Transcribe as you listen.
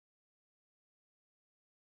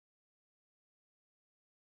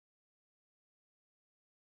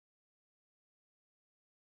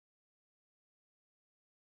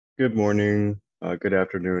Good morning, good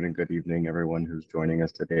afternoon, and good evening, everyone who's joining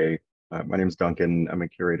us today. My name is Duncan. I'm a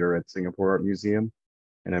curator at Singapore Art Museum,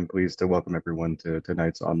 and I'm pleased to welcome everyone to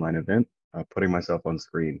tonight's online event, Putting Myself on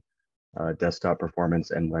Screen, a desktop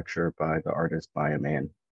performance and lecture by the artist Maya Man.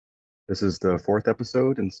 This is the fourth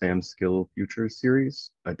episode in Sam's Skill Futures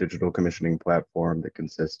series, a digital commissioning platform that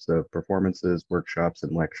consists of performances, workshops,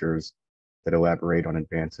 and lectures that elaborate on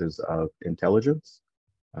advances of intelligence,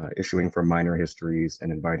 issuing from minor histories and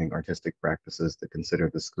inviting artistic practices that consider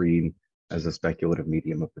the screen as a speculative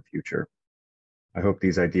medium of the future. I hope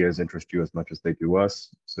these ideas interest you as much as they do us,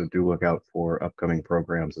 so do look out for upcoming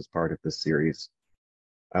programs as part of this series.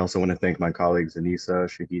 I also want to thank my colleagues Anissa,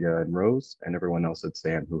 Shahida, and Rose, and everyone else at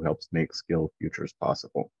SAM who helps make Skill Futures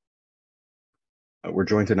possible. We're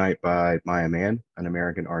joined tonight by Maya Man, an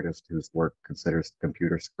American artist whose work considers the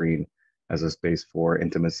computer screen as a space for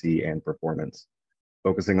intimacy and performance,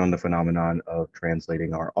 focusing on the phenomenon of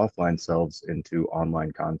translating our offline selves into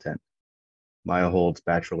online content. Maya holds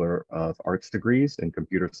Bachelor of Arts degrees in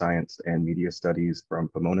Computer Science and Media Studies from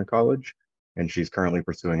Pomona College, and she's currently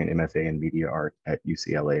pursuing an MFA in Media Art at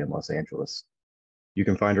UCLA in Los Angeles. You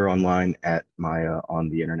can find her online at Maya on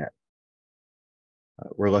the internet.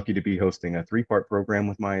 We're lucky to be hosting a three-part program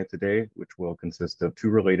with Maya today, which will consist of two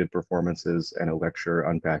related performances and a lecture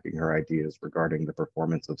unpacking her ideas regarding the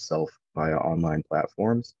performance of self via online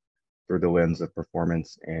platforms through the lens of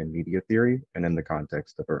performance and media theory and in the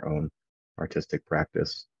context of her own artistic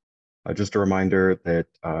practice. Just a reminder that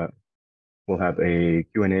we'll have a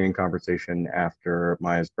Q&A and conversation after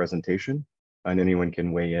Maya's presentation, and anyone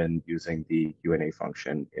can weigh in using the Q&A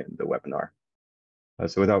function in the webinar.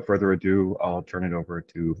 So without further ado, I'll turn it over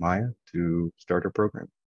to Maya to start her program.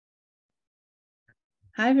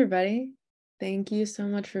 Hi, everybody. Thank you so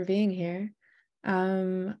much for being here.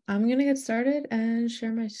 I'm going to get started and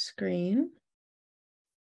share my screen.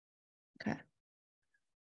 Okay.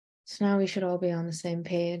 So now we should all be on the same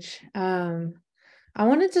page. I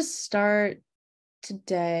wanted to start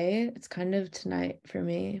today. It's kind of tonight for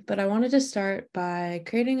me, but I wanted to start by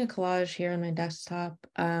creating a collage here on my desktop.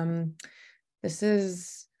 This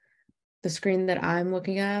is the screen that I'm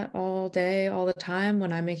looking at all day, all the time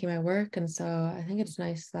when I'm making my work. And so I think it's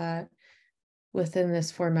nice that within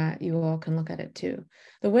this format, you all can look at it too.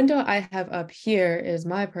 The window I have up here is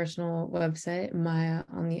my personal website,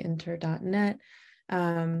 mayaontheinter.net.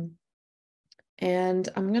 And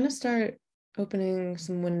I'm going to start opening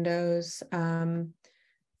some windows,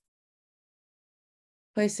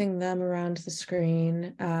 placing them around the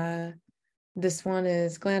screen. This one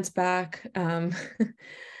is Glance Back.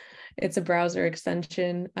 It's a browser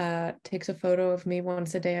extension, takes a photo of me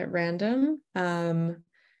once a day at random. I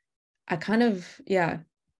kind of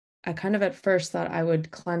at first thought I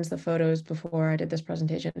would cleanse the photos before I did this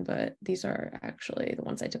presentation, but these are actually the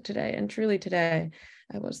ones I took today. And truly today,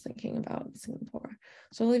 I was thinking about Singapore.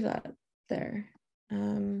 So I'll leave that there.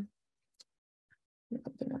 Open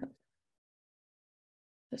up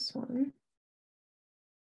this one.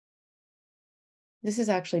 This is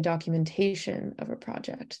actually documentation of a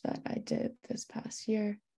project that I did this past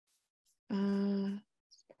year. Let's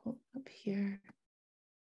pull it up here.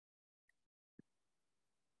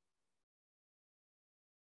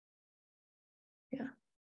 Yeah,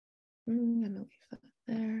 I'm gonna leave that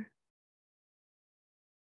there.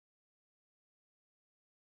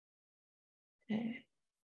 Okay.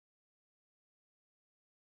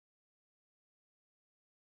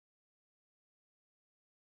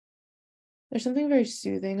 There's something very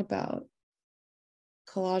soothing about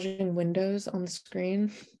collaging windows on the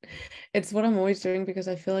screen. It's what I'm always doing because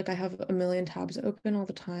I feel like I have a million tabs open all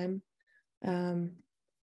the time.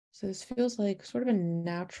 So this feels like sort of a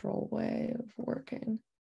natural way of working.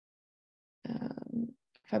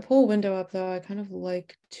 If I pull a window up though, I kind of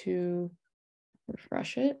like to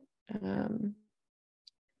refresh it,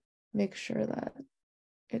 make sure that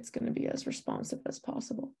it's going to be as responsive as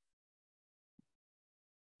possible.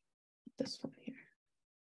 This one here.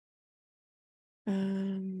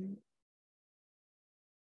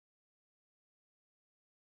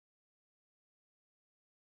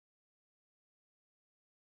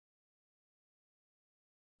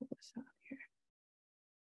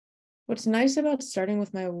 What's nice about starting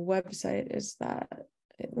with my website is that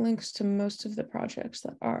it links to most of the projects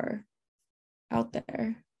that are out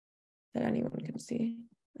there that anyone can see.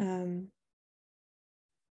 And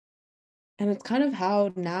it's kind of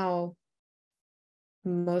how now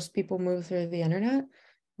most people move through the internet.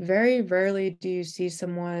 Very rarely do you see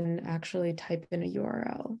someone actually type in a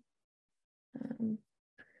URL. I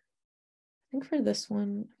think for this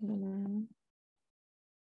one, I'm gonna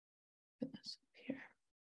put this up here.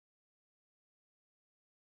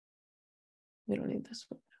 We don't need this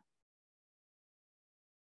one.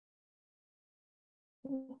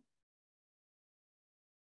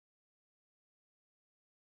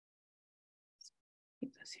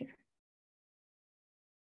 Keep this here.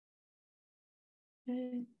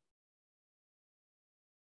 Okay.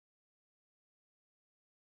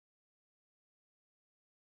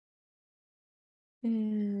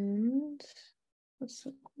 And let's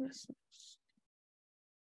look this.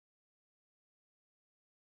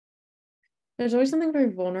 There's always something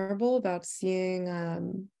very vulnerable about seeing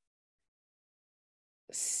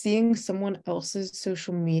someone else's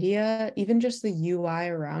social media, even just the UI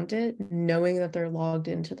around it, knowing that they're logged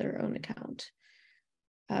into their own account.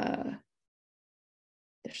 There's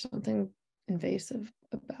something invasive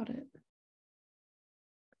about it.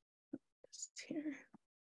 This here.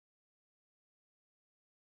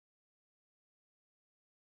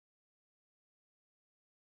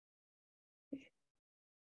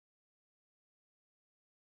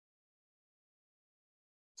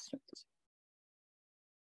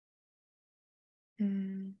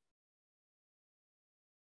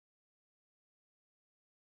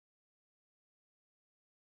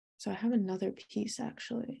 So I have another piece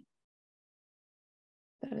actually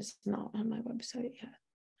that is not on my website yet.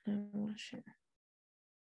 I want to share.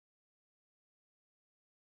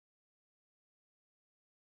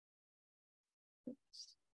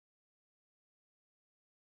 Oops.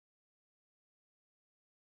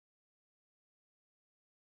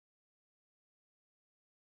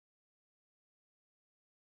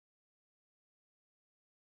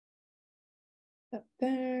 Up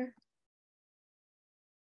there.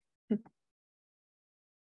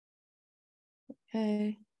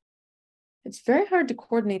 Okay. It's very hard to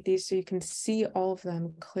coordinate these so you can see all of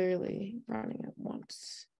them clearly running at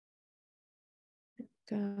once. There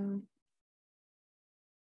we go.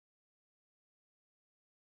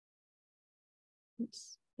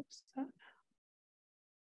 Oops, that.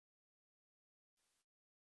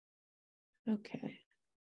 Okay.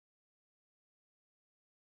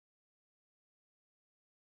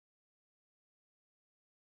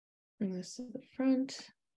 Bring this to the front.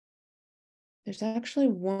 There's actually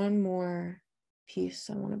one more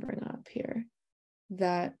piece I want to bring up here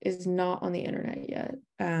that is not on the internet yet.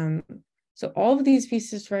 So all of these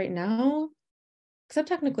pieces right now, except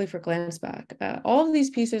technically for Glance Back, all of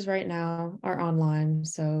these pieces right now are online.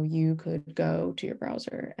 So you could go to your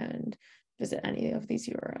browser and visit any of these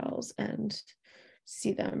URLs and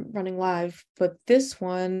see them running live. But this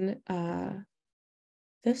one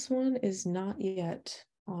is not yet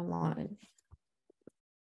online.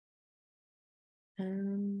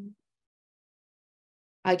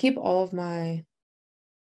 I keep all of my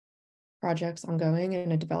projects ongoing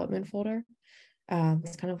in a development folder.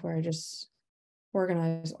 It's kind of where I just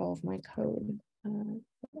organize all of my code. I'm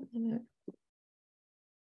gonna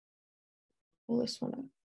pull this one up.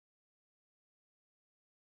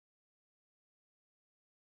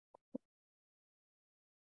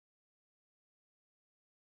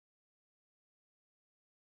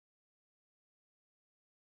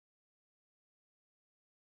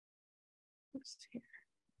 Let's see here.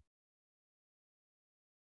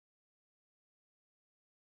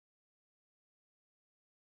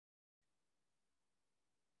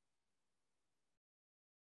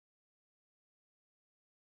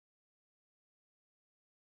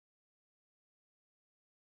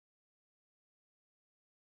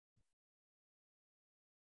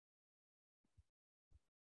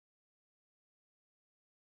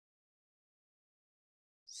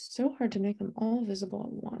 So hard to make them all visible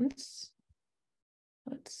at once.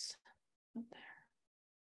 Let's up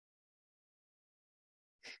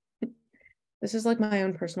there. This is like my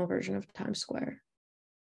own personal version of Times Square,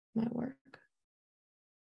 my work.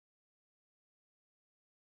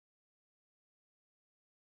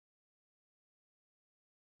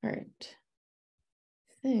 All right.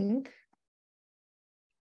 I think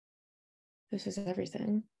this is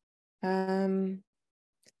everything.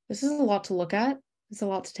 This is a lot to look at. It's a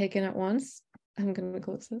lot to take in at once. I'm gonna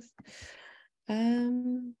close this.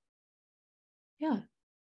 Yeah.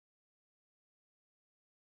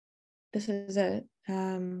 This is it.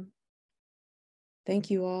 Thank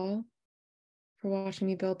you all for watching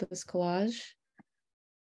me build this collage.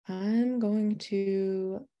 I'm going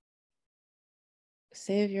to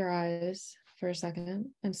save your eyes for a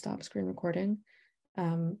second and stop screen recording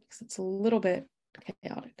because it's a little bit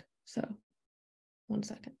chaotic. So 1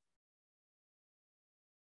 second.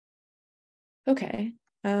 Okay.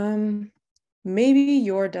 Maybe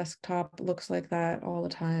your desktop looks like that all the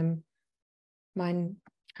time. Mine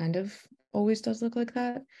kind of always does look like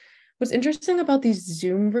that. What's interesting about these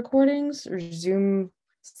Zoom recordings or Zoom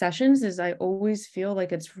sessions is I always feel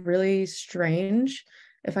like it's really strange.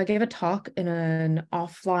 If I gave a talk in an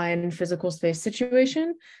offline physical space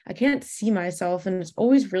situation, I can't see myself. And it's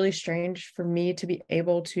always really strange for me to be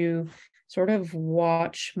able to sort of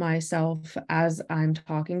watch myself as I'm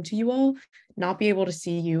talking to you all, not be able to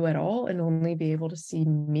see you at all and only be able to see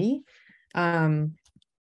me.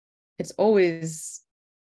 It's always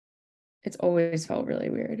felt really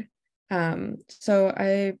weird. So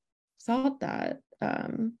I thought that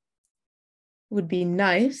would be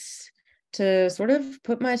nice to sort of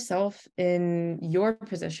put myself in your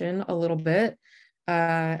position a little bit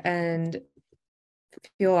and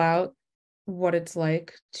feel out what it's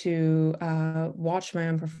like to watch my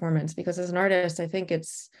own performance, because as an artist, I think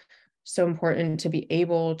it's so important to be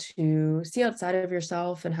able to see outside of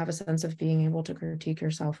yourself and have a sense of being able to critique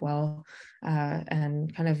yourself well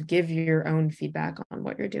and kind of give your own feedback on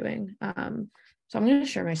what you're doing. So I'm going to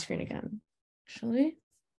share my screen again, actually.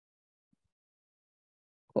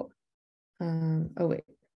 Cool. Oh, wait.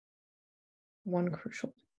 One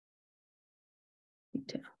crucial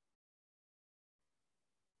detail.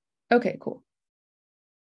 Okay, cool.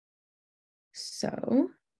 So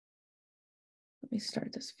let me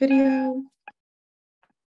start this video.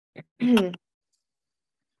 Hi,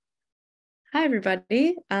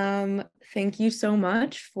 everybody. Thank you so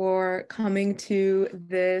much for coming to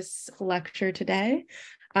this lecture today.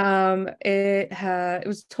 It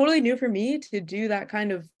was totally new for me to do that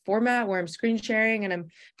kind of format where I'm screen sharing and I'm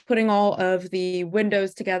putting all of the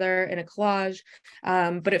windows together in a collage.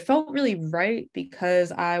 But it felt really right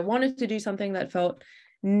because I wanted to do something that felt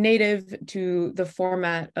native to the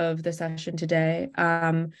format of the session today.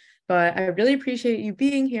 But I really appreciate you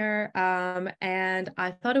being here. And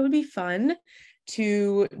I thought it would be fun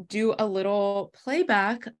to do a little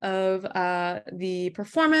playback of the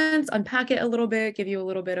performance, unpack it a little bit, give you a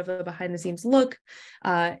little bit of a behind the scenes look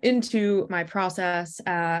into my process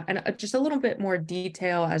and just a little bit more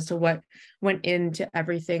detail as to what went into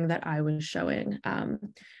everything that I was showing.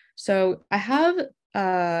 So I have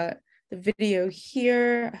the video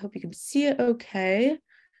here. I hope you can see it okay.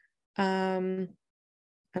 I'm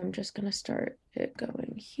just gonna start it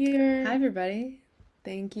going here. Hi, everybody.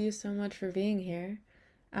 Thank you so much for being here.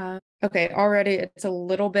 Okay, already it was a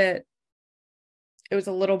little bit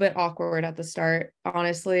awkward at the start.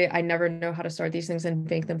 Honestly, I never know how to start these things and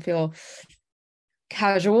make them feel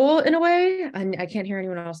casual in a way. And I can't hear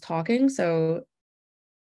anyone else talking, so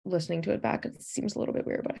listening to it back, it seems a little bit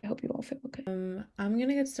weird, but I hope you all feel okay. I'm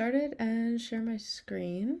gonna get started and share my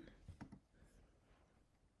screen.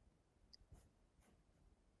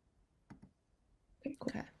 Okay,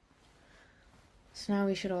 cool. Okay. So now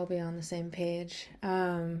we should all be on the same page.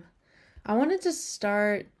 I wanted to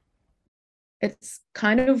start. It's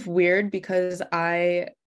kind of weird because I'm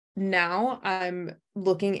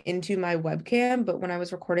looking into my webcam, but when I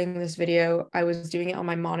was recording this video, I was doing it on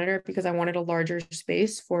my monitor because I wanted a larger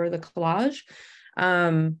space for the collage.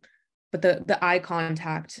 But the eye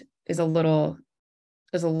contact is a little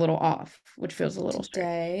off, which feels a little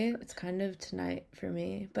strange. It's kind of tonight for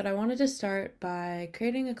me, but I wanted to start by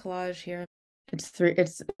creating a collage here. It's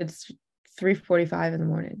 3:45 in the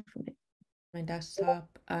morning for me. My desktop.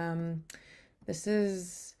 This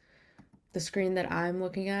is the screen that I'm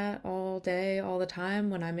looking at all day, all the time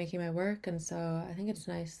when I'm making my work, and so I think it's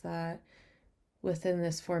nice that within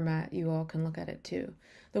this format you all can look at it too.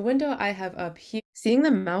 The window I have up here, seeing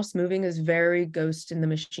the mouse moving is very Ghost in the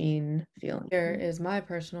Machine feeling. Here is my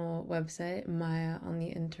personal website,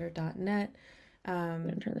 𝘊𝘖𝘓𝘓.net. I'm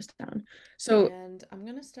gonna turn this down. So, and I'm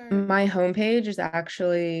gonna start. My homepage is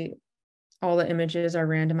actually, all the images are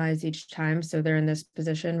randomized each time, so they're in this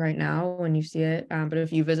position right now when you see it. But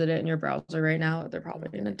if you visit it in your browser right now, they're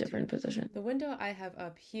probably in a different position. The window I have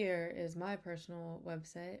up here is my personal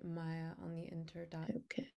website, 𝘊𝘖𝘓𝘓.net.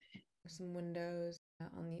 Okay. Some windows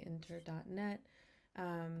on the 𝘊𝘓𝘓.net.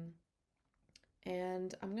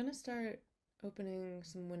 And I'm gonna start opening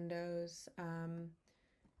some windows,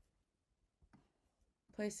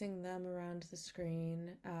 placing them around the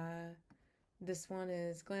screen. This one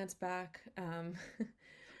is Glance Back.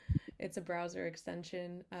 It's a browser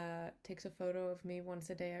extension. Takes a photo of me once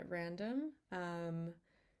a day at random.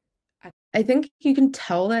 I think you can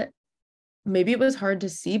tell that maybe it was hard to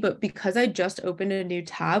see, but because I just opened a new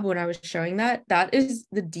tab when I was showing that is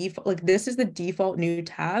the default, like this is the default new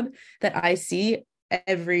tab that I see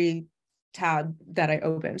every tab that I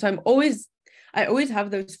open. So I always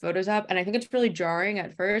have those photos up, and I think it's really jarring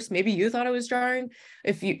at first. Maybe you thought it was jarring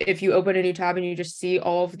if you open a new tab and you just see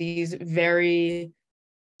all of these very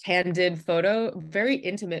candid very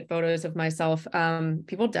intimate photos of myself.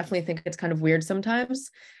 People definitely think it's kind of weird sometimes.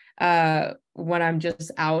 when I'm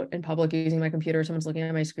just out in public using my computer, someone's looking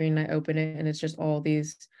at my screen and I open it and it's just all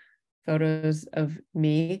these photos of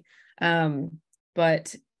me.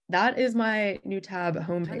 But that is my new tab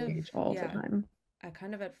homepage all the time. I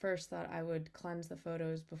kind of at first thought I would cleanse the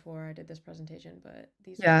photos before I did this presentation, but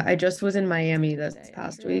these Yeah, I just was in Miami this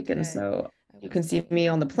past week, and so you can see me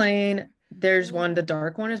on the plane. There's one, the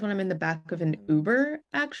dark one is when I'm in the back of an Uber,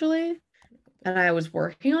 actually. And I was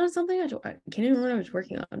working on something. I can't even remember what I was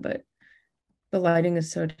working on, but the lighting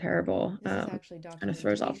is so terrible. Kind of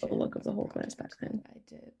throws off the look of the whole class back then. I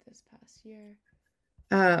did this past year.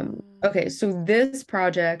 Okay, so this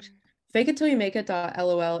project, fake it till you make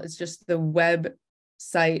it.lol is just the web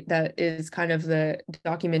site that is kind of the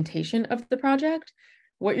documentation of the project.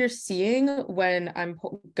 What you're seeing when I'm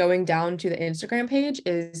going down to the Instagram page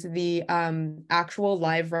is the actual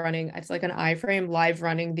live running. It's like an iframe live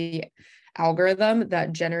running the algorithm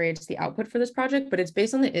that generates the output for this project, but it's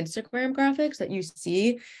based on the Instagram graphics that you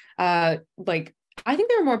see. Like, I think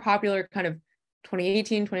they were more popular kind of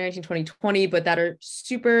 2018, 2019, 2020, but that are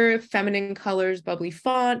super feminine colors, bubbly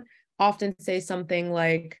font, often say something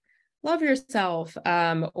like love yourself,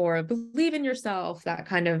 or believe in yourself, that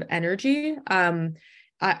kind of energy.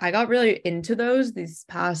 I got really into those these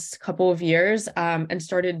past couple of years, and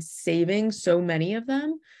started saving so many of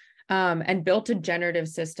them, and built a generative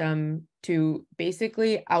system to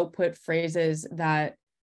basically output phrases that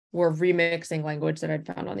were remixing language that I'd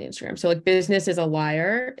found on the Instagram. So like business is a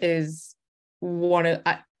liar is one of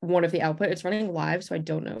the output. It's running live, so I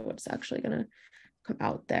don't know what's actually gonna come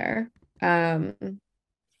out there.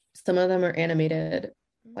 Some of them are animated,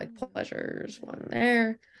 like pleasures, one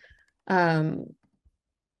there.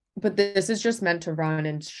 But this is just meant to run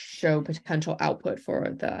and show potential output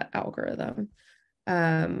for the algorithm.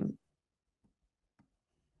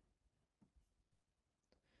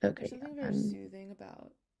 Okay. There's something very soothing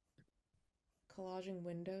about collaging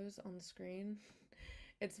windows on the screen.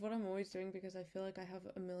 It's what I'm always doing because I feel like I have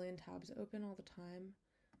a million tabs open all the time.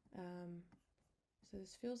 So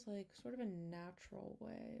this feels like sort of a natural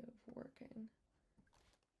way of working.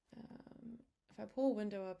 If I pull a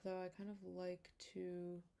window up though, I kind of like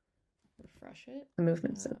to refresh it. The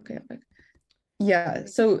movement's okay. Yeah,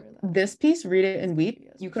 so this piece, Read It and Weep,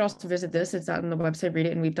 you could also visit this. It's out on the website,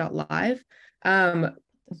 readitandweep.live.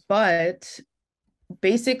 But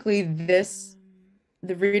basically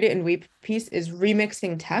the Read It and Weep piece is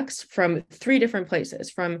remixing text from 3 different places,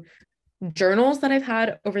 from journals that I've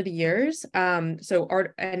had over the years. So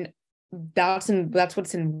art, and that's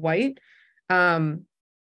what's in white.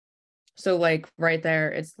 So like right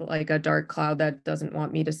there, it's like a dark cloud that doesn't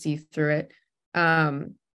want me to see through it.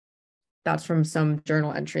 That's from some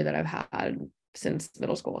journal entry that I've had since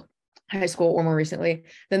middle school, high school, or more recently.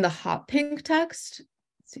 Then the hot pink text,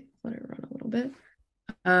 let's see, let it run a little bit.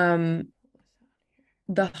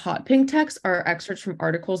 The hot pink texts are excerpts from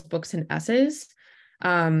articles, books, and essays.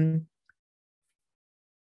 So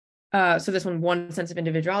this one sense of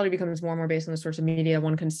individuality becomes more and more based on the sorts of media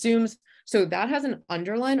one consumes. So that has an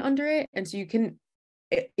underline under it. And so you can,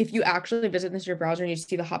 if you actually visit this in your browser and you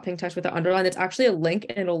see the hot pink text with the underline, it's actually a link,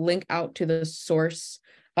 and it'll link out to the source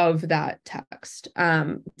of that text.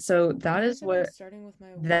 So that is what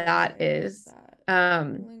that is.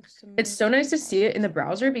 It's so nice to see it in the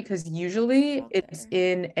browser, because usually it's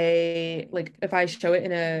in a, like if I show it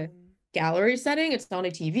in a gallery setting, it's on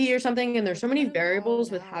a TV or something, and there's so many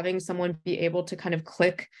variables with having someone be able to kind of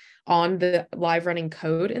click on the live running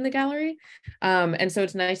code in the gallery. And so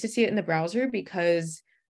it's nice to see it in the browser, because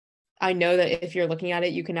I know that if you're looking at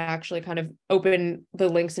it, you can actually kind of open the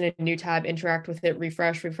links in a new tab, interact with it,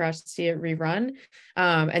 refresh, see it rerun.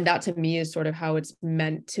 And that to me is sort of how it's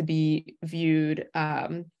meant to be viewed.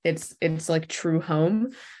 It's like true home.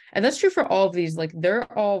 And that's true for all of these, like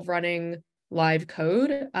they're all running live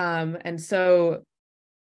code. And so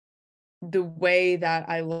the way that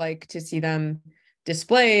I like to see them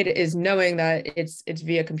displayed is knowing that it's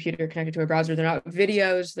via computer connected to a browser. They're not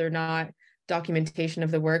videos, they're not documentation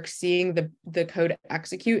of the work. Seeing the code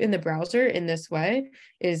execute in the browser in this way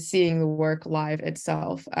is seeing the work live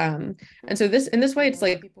itself. And so in this way, it's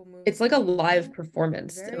like a live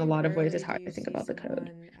performance in a lot of ways is how I think about the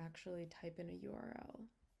code. Actually type in a URL.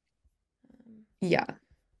 Yeah.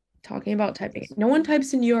 Talking about typing, no one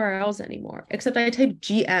types in URLs anymore, except I type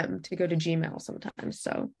GM to go to Gmail sometimes.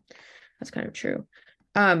 So that's kind of true.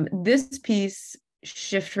 This piece,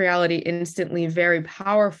 Shift Reality Instantly, very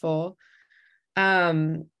powerful.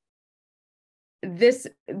 The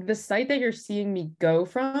site that you're seeing me go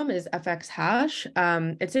from is FXHash.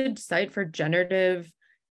 It's a site for generative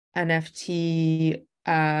NFT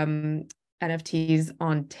NFTs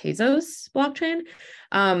on Tezos blockchain.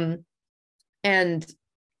 And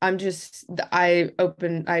I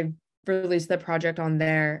released the project on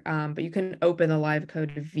there, but you can open the live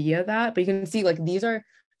code via that. But you can see like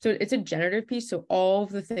so it's a generative piece. So all of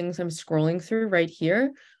the things I'm scrolling through right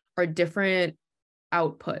here are different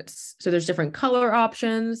outputs. So there's different color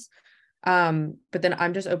options. But then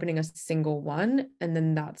I'm just opening a single one, and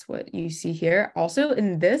then that's what you see here. Also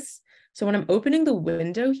in this, so when I'm opening the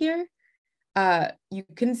window here, you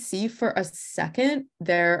can see for a second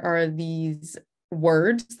there are these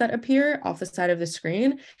words that appear off the side of the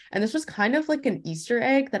screen, and this was kind of like an Easter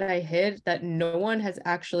egg that I hid that no one has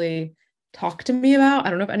actually talked to me about. I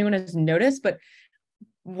don't know if anyone has noticed, but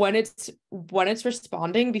when it's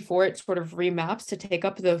responding before it sort of remaps to take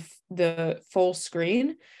up the full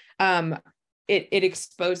screen, it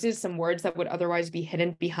exposes some words that would otherwise be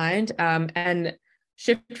hidden behind, and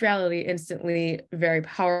Shift Reality instantly, very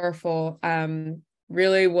powerful,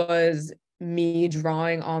 really was me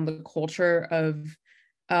drawing on the culture of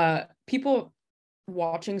people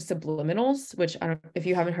watching subliminals, which I don't, if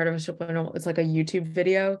you haven't heard of a subliminal, it's like a YouTube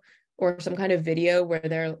video or some kind of video where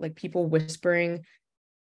they're like people whispering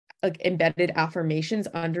like embedded affirmations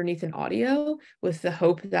underneath an audio with the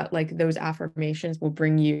hope that like those affirmations will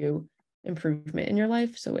bring you improvement in your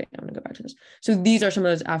life. So wait, I'm gonna go back to this. So these are some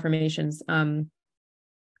of those affirmations.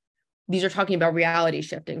 These are talking about reality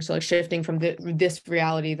shifting. So like shifting from this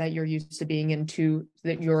reality that you're used to being into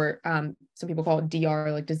that you're, some people call it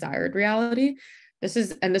DR, like desired reality.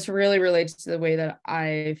 This really relates to the way that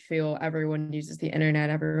I feel everyone uses the internet.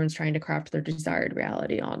 Everyone's trying to craft their desired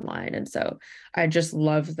reality online. And so I just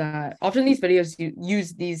love that. Often these videos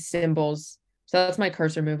use these symbols. So that's my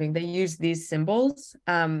cursor moving. They use these symbols.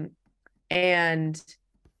 And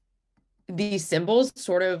these symbols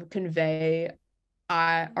sort of convey,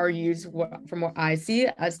 are used from what I see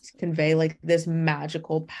as to convey like this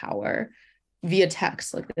magical power via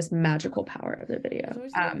text, like this magical power of the video. I've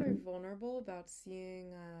always been very vulnerable about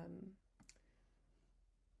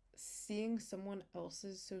seeing someone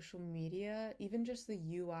else's social media, even just the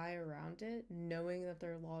UI around it, knowing that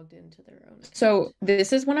they're logged into their own account. So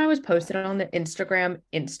this is when I was posted on the Instagram.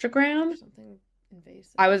 Something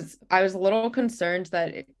invasive. I was a little concerned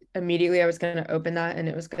that immediately I was going to open that and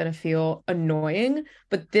it was going to feel annoying,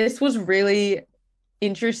 but this was really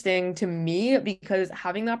interesting to me because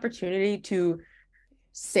having the opportunity to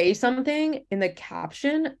say something in the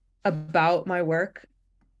caption about my work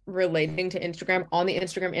relating to Instagram on the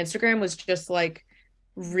Instagram was just like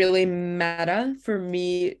really meta for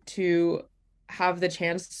me to have the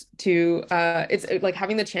chance to it's like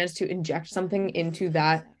having the chance to inject something into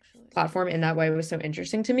that platform in that way was so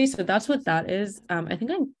interesting to me. So that's what that is. I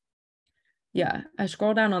think I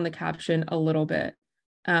scroll down on the caption a little bit,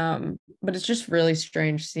 but it's just really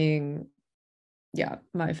strange seeing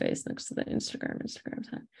my face next to the Instagram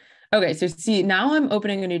tag. Okay, so see, now I'm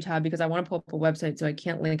opening a new tab because I want to pull up a website, so I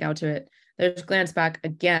can't link out to it. There's glance back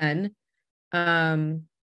again. Okay,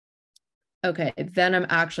 then I'm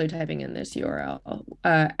actually typing in this URL.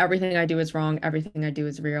 Everything I do is wrong, everything I do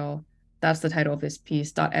is real. That's the title of this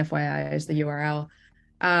piece. .fyi is the URL.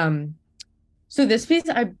 So this piece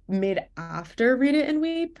I made after Read It and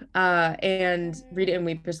Weep, and Read It and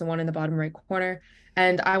Weep is the one in the bottom right corner.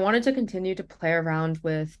 And I wanted to continue to play around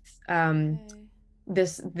with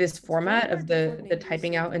this format of the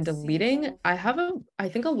typing out and deleting. I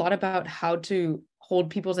think a lot about how to hold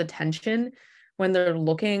people's attention when they're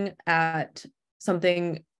looking at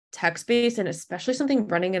something text-based, and especially something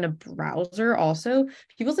running in a browser. Also,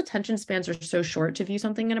 people's attention spans are so short to view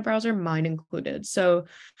something in a browser, mine included. So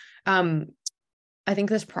I think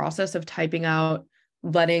this process of typing out,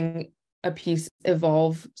 letting a piece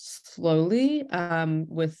evolve slowly,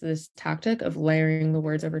 with this tactic of layering the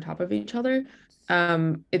words over top of each other,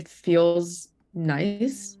 it feels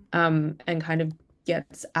nice, and kind of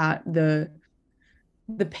gets at the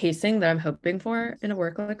pacing that I'm hoping for in a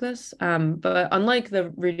work like this. But unlike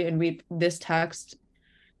the Read It and Weep, this text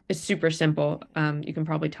is super simple. You can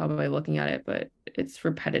probably tell by looking at it, but it's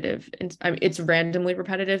repetitive. And I mean, it's randomly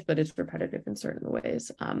repetitive, but it's repetitive in certain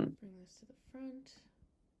ways. Bring this to the front.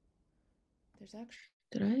 There's actually...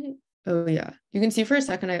 Did I? Oh yeah. You can see for a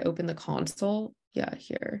second I opened the console. Yeah,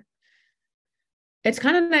 here. It's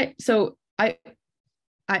kind of nice. So I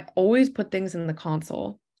always put things in the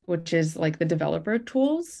console, which is like the developer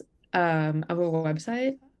tools of a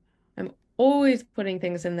website. I'm always putting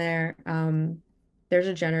things in there. There's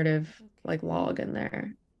a generative like log in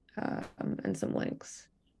there, and some links.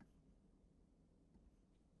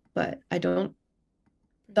 But I don't,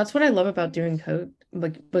 that's what I love about doing coding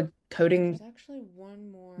There's actually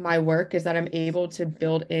one more my work, is that I'm able to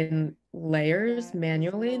build in layers that is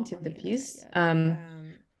manually not into on the internet piece. yet.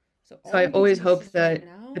 So all I of always these hope pieces that right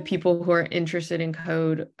now, the people who are interested in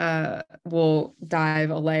code will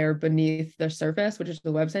dive a layer beneath the surface, which is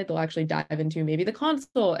the website. They'll actually dive into maybe the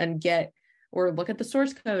console and get, or look at the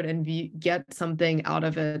source code and get something out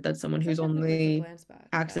of it that someone who's like a quick only glance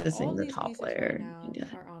back. accessing All of the these top pieces layer. right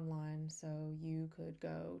now are online, so you could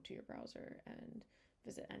go to your browser and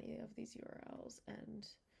visit any of these URLs and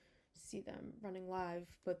see them running live.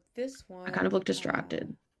 But this one, I kind of look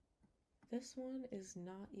distracted. This one is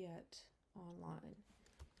not yet online.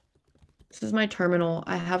 This is my terminal.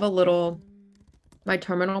 I have a little, my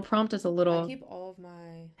terminal prompt is a little I keep all of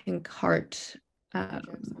my pink heart,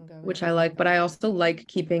 projects ongoing, which I like, but I also like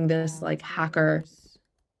keeping this like and hacker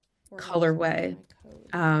organize colorway. my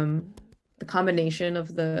code. The combination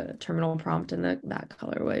of the terminal prompt and that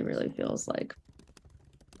colorway really feels like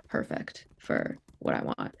perfect for what I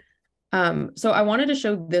want. So I wanted to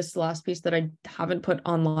show this last piece that I haven't put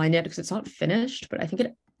online yet because it's not finished, but I think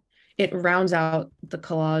it rounds out the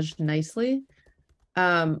collage nicely.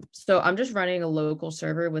 So I'm just running a local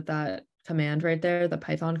server with that command right there, the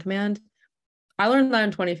Python command. I learned that in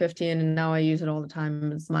 2015 and now I use it all the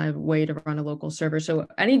time. It's my way to run a local server. So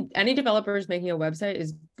any developers making a website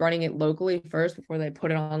is running it locally first before they put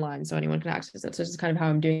it online so anyone can access it. So this is kind of how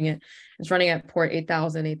I'm doing it. It's running at port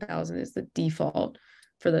 8000. 8000 is the default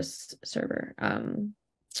for this server.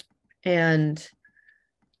 And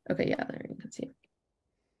okay, yeah, there you can see.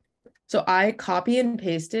 So I copy and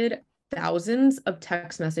pasted thousands of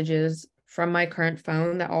text messages from my current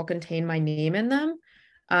phone that all contain my name in them.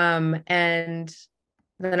 And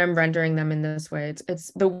then I'm rendering them in this way.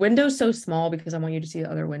 It's the window's so small because I want you to see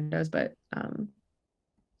the other windows, but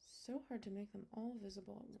so hard to make them all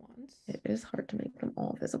visible at once. It is hard to make them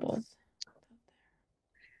all visible.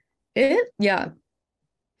 This Yeah.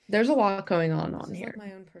 There's a lot going on is here. Like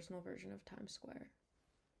my own personal version of Times Square.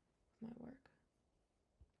 My work.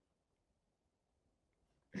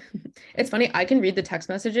 It's funny, I can read the text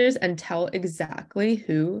messages and tell exactly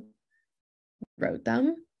who wrote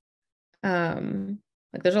them.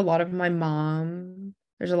 Like there's a lot of my mom,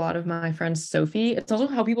 there's a lot of my friend Sophie. It's also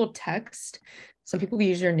how people text. Some people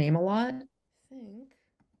use your name a lot. I think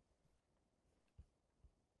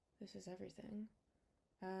this is everything.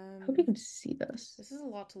 I hope you can see this. This is a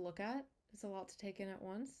lot to look at. It's a lot to take in at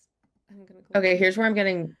once. I'm gonna okay, here's where I'm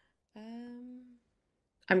getting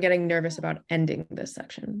nervous about ending this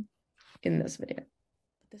section in this video.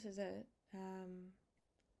 This is it.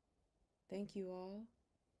 Thank you all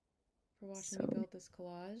for watching me build this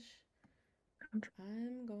collage.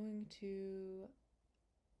 I'm going to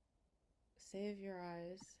save your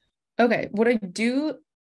eyes. Okay, what I do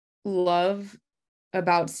love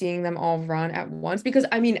about seeing them all run at once, because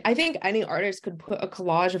I mean, I think any artist could put a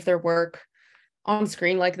collage of their work on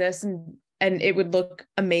screen like this and it would look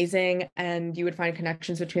amazing and you would find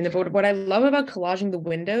connections between them. But what I love about collaging the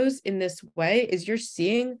windows in this way is you're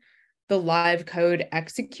seeing the live code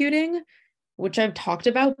executing, which I've talked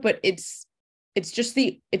about, but it's just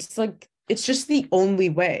the only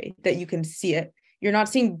way that you can see it. You're not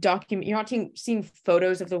seeing you're not seeing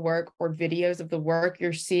photos of the work or videos of the work.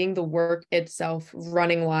 You're seeing the work itself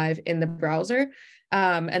running live in the browser.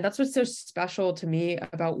 And that's what's so special to me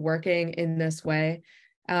about working in this way.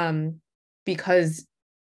 Because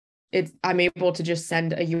I'm able to just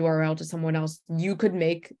send a URL to someone else. You could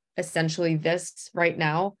make essentially this right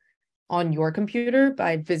now on your computer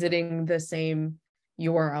by visiting the same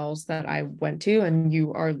URLs that I went to, and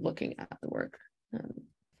you are looking at the work.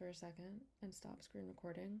 For a second and stop screen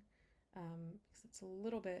recording, because it's a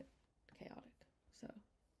little bit chaotic. So,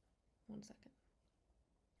 1 second.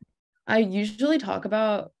 I usually talk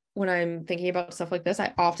about, when I'm thinking about stuff like this,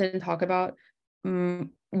 I often talk about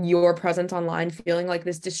your presence online feeling like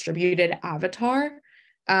this distributed avatar.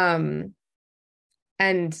 And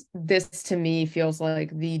this to me feels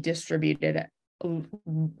like the distributed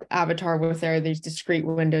avatar with these discrete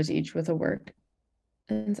windows, each with a work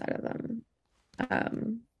inside of them.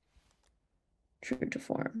 True to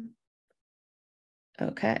form.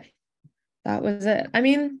 Okay, that was it. I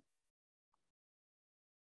mean,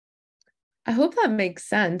 I hope that makes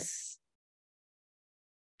sense.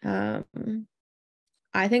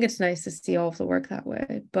 I think it's nice to see all of the work that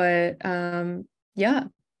way, but yeah,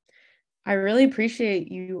 I really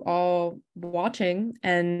appreciate you all watching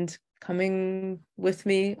and coming with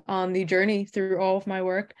me on the journey through all of my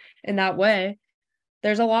work in that way.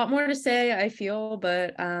 There's a lot more to say, I feel,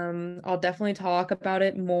 but I'll definitely talk about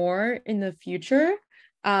it more in the future.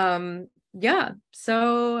 Yeah,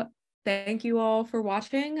 so thank you all for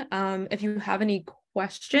watching. If you have any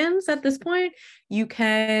questions at this point, you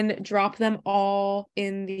can drop them all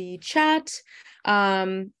in the chat.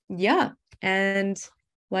 Yeah, and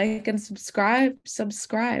like and subscribe.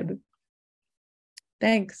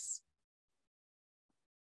 Thanks.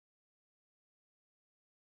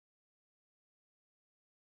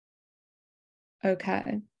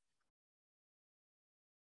 Okay.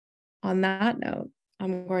 On that note,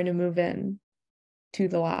 I'm going to move in to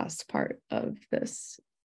the last part of this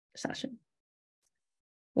session.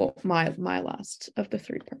 Well, my last of the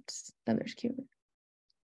 3 parts. Then there's Q&A.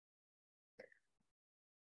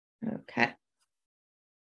 Okay.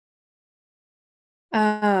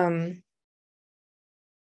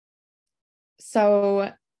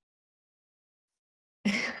 So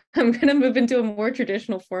I'm going to move into a more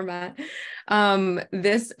traditional format.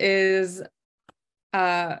 This is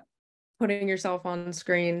putting yourself on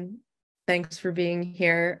screen. Thanks for being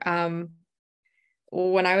here.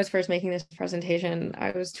 When I was first making this presentation,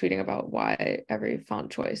 I was tweeting about why every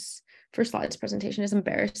font choice for slides presentation is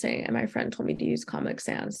embarrassing, and my friend told me to use Comic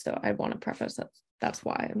Sans, so I want to preface that's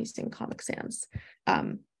why I'm using Comic Sans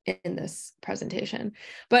in this presentation.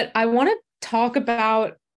 But I want to talk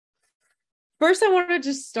about, first I want to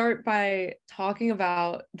just start by talking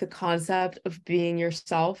about the concept of being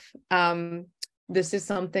yourself. This is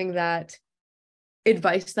something that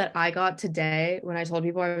advice that I got today when I told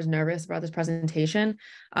people I was nervous about this presentation.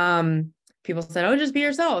 People said, oh, just be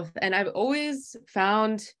yourself. And I've always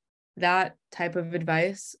found that type of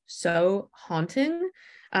advice so haunting,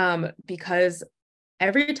 because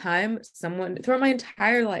every time someone, throughout my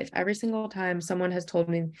entire life, every single time someone has told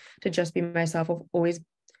me to just be myself, I've always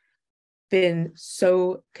been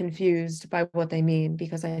so confused by what they mean,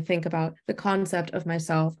 because I think about the concept of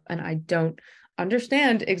myself and I don't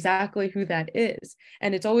understand exactly who that is.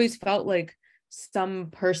 And it's always felt like some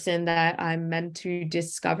person that I'm meant to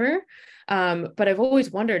discover. But I've always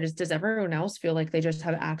wondered, does everyone else feel like they just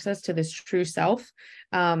have access to this true self?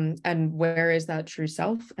 And where is that true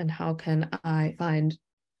self? And how can I find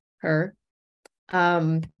her?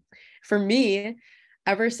 For me,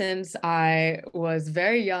 ever since I was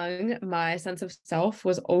very young, my sense of self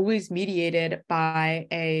was always mediated by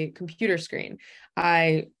a computer screen.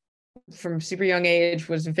 I, from super young age,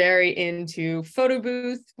 was very into photo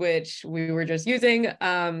booth, which we were just using.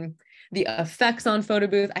 The effects on photo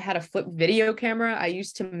booth. I had a flip video camera. I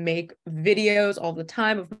used to make videos all the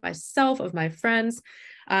time of myself, of my friends.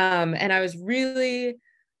 And I was really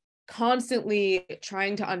constantly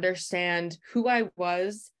trying to understand who I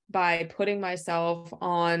was by putting myself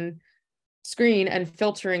on screen and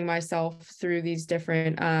filtering myself through these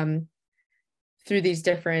different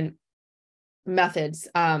methods,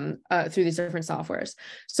 through these different softwares.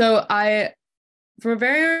 So I, from a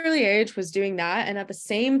very early age, was doing that. And at the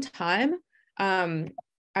same time,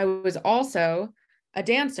 I was also a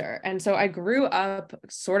dancer. And so I grew up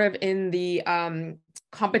sort of in the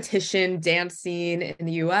competition dance scene in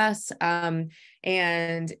the US. And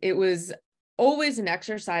it was always an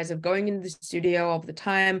exercise of going into the studio all the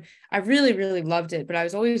time. I really, really loved it, but I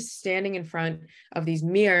was always standing in front of these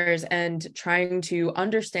mirrors and trying to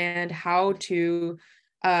understand how to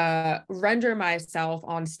render myself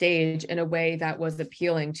on stage in a way that was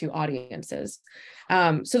appealing to audiences.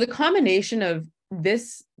 So the combination of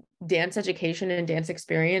this dance education and dance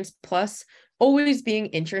experience, plus always being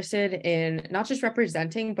interested in not just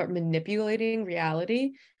representing, but manipulating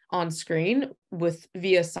reality on screen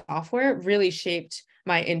via software, really shaped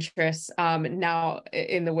my interests now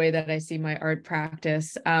in the way that I see my art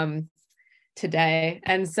practice today.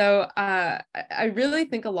 And so I really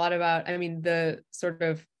think a lot about, I mean, the sort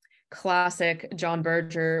of classic John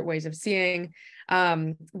Berger ways of seeing.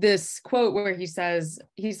 This quote where he says,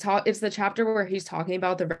 it's the chapter where he's talking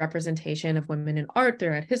about the representation of women in art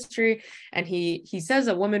throughout history. And he says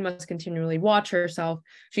a woman must continually watch herself.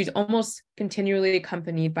 She's almost continually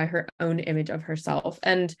accompanied by her own image of herself.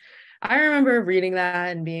 And I remember reading that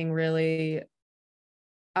and being really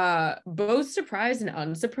both surprised and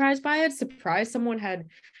unsurprised by it. Surprised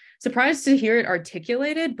to hear it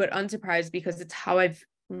articulated, but unsurprised because it's how I've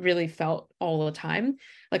really felt all the time.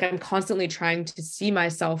 Like I'm constantly trying to see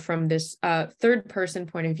myself from this third person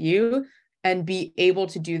point of view and be able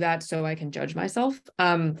to do that so I can judge myself.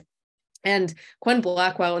 And Quen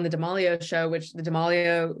Blackwell in the D'Amelio show, which the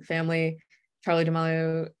D'Amelio family, Charlie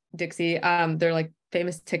D'Amelio, Dixie, they're like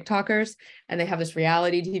famous TikTokers, and they have this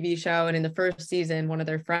reality TV show. And in the first season, one of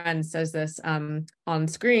their friends says this on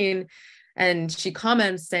screen, and she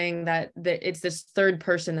comments saying that it's this third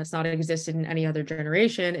person that's not existed in any other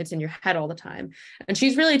generation. It's in your head all the time. And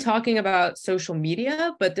she's really talking about social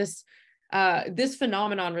media, but this this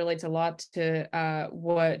phenomenon relates a lot to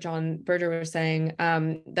what John Berger was saying,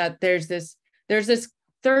 that there's this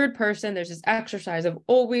third person, there's this exercise of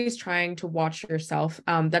always trying to watch yourself,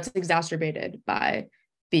 that's exacerbated by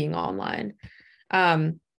being online.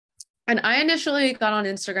 And I initially got on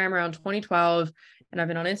Instagram around 2012, and I've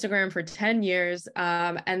been on Instagram for 10 years.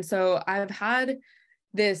 And so I've had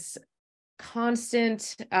this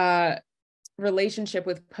constant relationship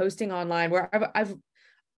with posting online, where I've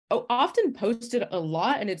often posted a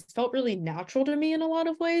lot, and it's felt really natural to me in a lot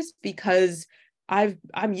of ways, because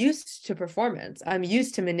I'm used to performance. I'm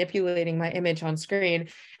used to manipulating my image on screen.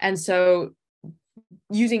 And so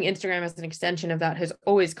using Instagram as an extension of that has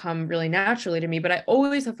always come really naturally to me. But I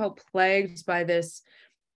always have felt plagued by this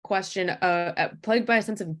question, plagued by a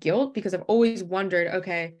sense of guilt, because I've always wondered,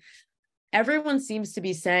 okay, everyone seems to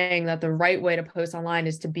be saying that the right way to post online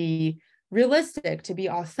is to be realistic, to be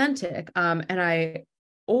authentic. And I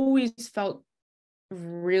always felt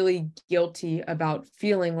really guilty about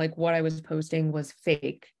feeling like what I was posting was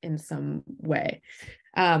fake in some way.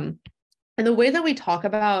 And the way that we talk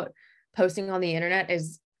about posting on the internet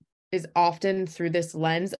is often through this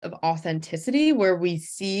lens of authenticity, where we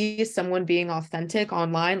see someone being authentic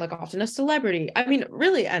online, like often a celebrity. I mean,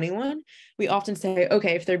 really anyone. We often say,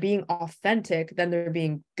 okay, if they're being authentic, then they're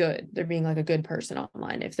being good. They're being like a good person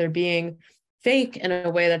online. If they're being fake in a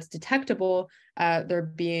way that's detectable, they're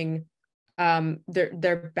being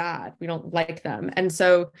they're bad. We don't like them. And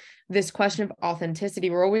so this question of authenticity,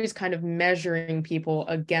 we're always kind of measuring people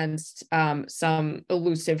against some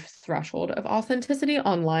elusive threshold of authenticity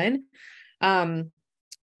online.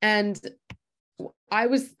 And I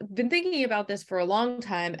was been thinking about this for a long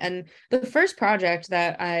time. And the first project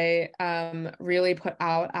that I really put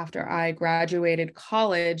out after I graduated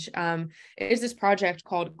college is this project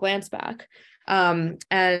called Glance Back.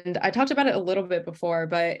 And I talked about it a little bit before,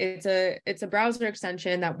 but it's a browser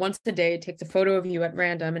extension that once a day takes a photo of you at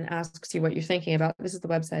random and asks you what you're thinking about. This is the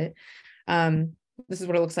website. This is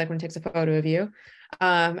what it looks like when it takes a photo of you.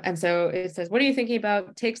 And so it says, what are you thinking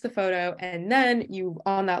about? Takes the photo, and then you,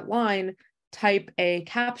 on that line, type a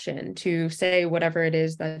caption to say whatever it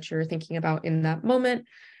is that you're thinking about in that moment.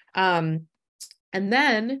 And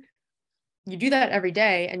then you do that every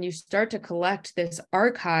day, and you start to collect this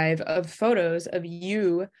archive of photos of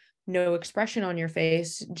you, no expression on your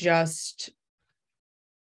face, just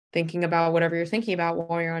thinking about whatever you're thinking about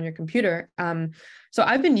while you're on your computer. So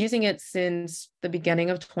I've been using it since the beginning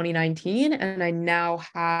of 2019, and I now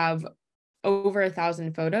have over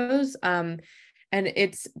 1,000 photos. And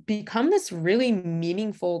it's become this really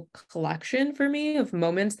meaningful collection for me of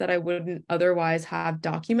moments that I wouldn't otherwise have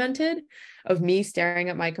documented, of me staring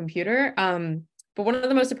at my computer. But one of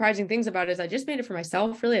the most surprising things about it is I just made it for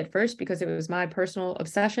myself really at first, because it was my personal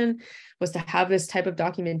obsession was to have this type of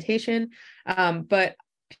documentation. But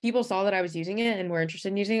people saw that I was using it and were interested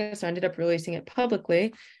in using it, so I ended up releasing it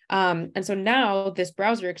publicly. And so now this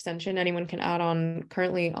browser extension, anyone can add on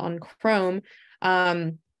currently on Chrome.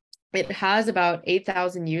 It has about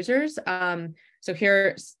 8,000 users. So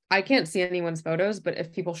here, I can't see anyone's photos, but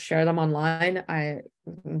if people share them online,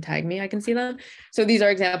 tag me, I can see them. So these are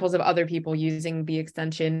examples of other people using the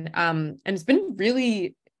extension. And it's been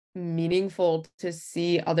really meaningful to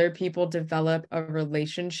see other people develop a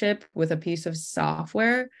relationship with a piece of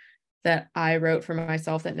software that I wrote for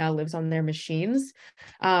myself that now lives on their machines,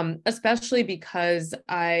 especially because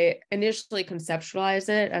I initially conceptualized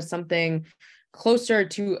it as something closer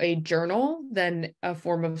to a journal than a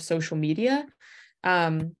form of social media.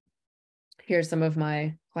 Here's some of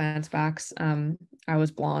my glance backs. I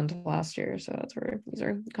was blonde last year, so that's where these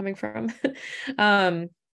are coming from. And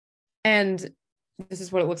this is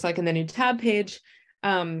what it looks like in the new tab page.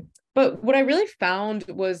 But what I really found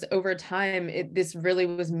was over time, this really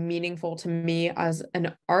was meaningful to me as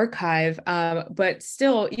an archive. But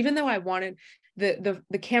still, even though I wanted,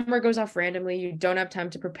 the camera goes off randomly, you don't have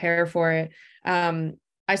time to prepare for it.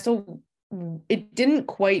 It didn't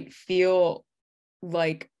quite feel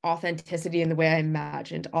like authenticity in the way I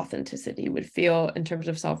imagined authenticity would feel in terms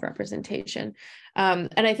of self-representation. And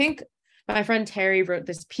I think my friend Terry wrote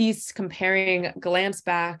this piece comparing Glance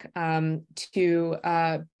Back to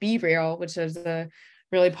BeReal, which is a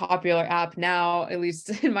really popular app now, at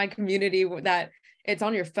least in my community, that it's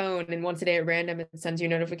on your phone, and once a day at random, it sends you a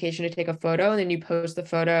notification to take a photo, and then you post the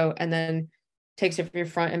photo, and then takes it from your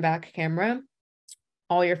front and back camera.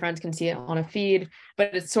 All your friends can see it on a feed,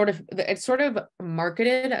 but it's sort of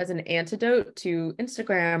marketed as an antidote to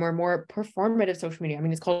Instagram or more performative social media. I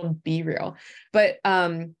mean, it's called BeReal, but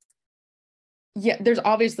yeah, there's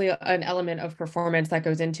obviously an element of performance that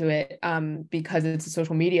goes into it because it's a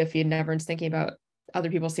social media feed and everyone's thinking about other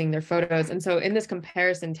people seeing their photos. And so in this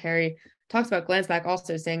comparison, Terry talks about glance back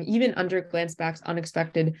also saying, even under glance back's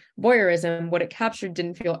unexpected voyeurism, what it captured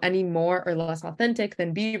didn't feel any more or less authentic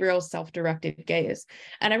than BeReal's self-directed gaze.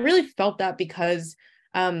 And I really felt that because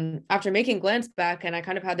after making glance back, and I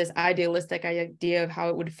kind of had this idealistic idea of how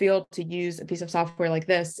it would feel to use a piece of software like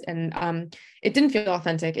this. And it didn't feel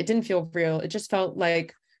authentic. It didn't feel real. It just felt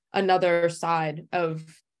like another side of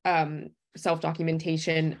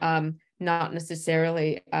self-documentation, not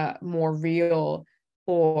necessarily more real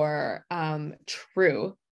or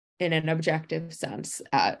true in an objective sense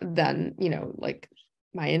than, you know, like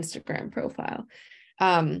my Instagram profile.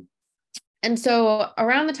 And so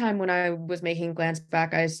around the time when I was making glance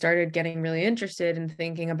back, I started getting really interested in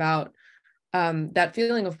thinking about that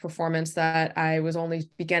feeling of performance that I was only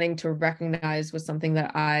beginning to recognize was something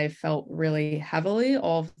that I felt really heavily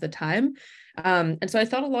all of the time. And so I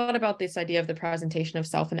thought a lot about this idea of the presentation of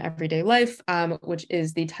self in everyday life, which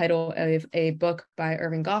is the title of a book by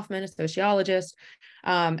Erving Goffman, a sociologist.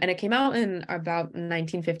 And it came out in about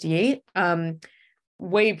 1958,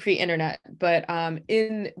 way pre-internet. But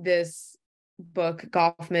in this book,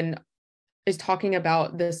 Goffman is talking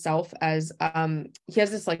about the self as he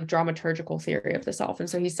has this like dramaturgical theory of the self. And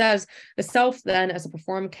so he says the self then as a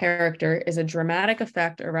performed character is a dramatic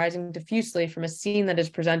effect arising diffusely from a scene that is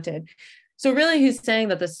presented. So really he's saying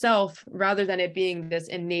that the self, rather than it being this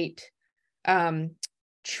innate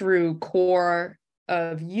true core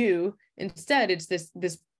of you, instead it's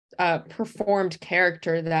this performed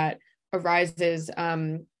character that arises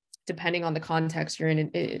depending on the context you're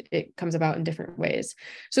in. It comes about in different ways.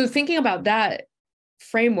 So thinking about that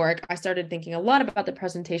framework, I started thinking a lot about the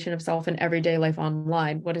presentation of self in everyday life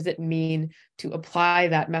online. What does it mean to apply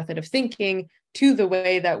that method of thinking to the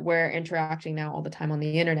way that we're interacting now all the time on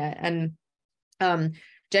the internet? And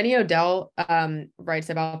Jenny Odell writes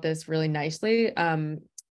about this really nicely,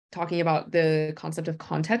 talking about the concept of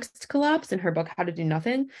context collapse in her book, How to Do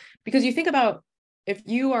Nothing. Because you think about if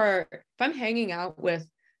I'm hanging out with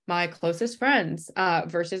my closest friends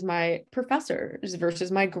versus my professors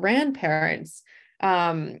versus my grandparents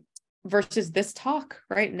versus this talk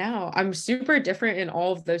right now, I'm super different in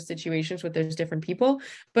all of those situations with those different people.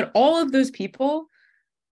 But all of those people,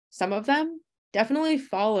 some of them definitely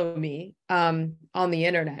follow me on the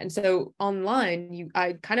internet. And so online,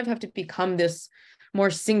 I kind of have to become this more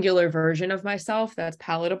singular version of myself that's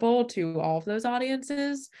palatable to all of those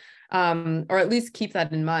audiences. Or at least keep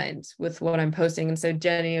that in mind with what I'm posting. And so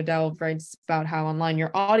Jenny Odell writes about how online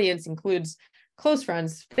your audience includes close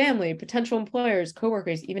friends, family, potential employers,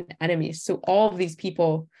 coworkers, even enemies. So all of these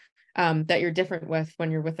people that you're different with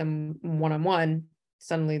when you're with them one-on-one,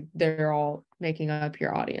 suddenly they're all making up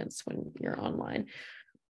your audience when you're online.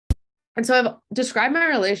 And so I've described my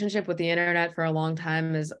relationship with the internet for a long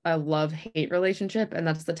time as a love-hate relationship. And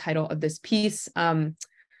that's the title of this piece,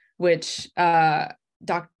 which a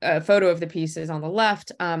photo of the piece is on the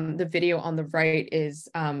left. The video on the right is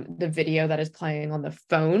the video that is playing on the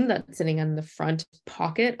phone that's sitting in the front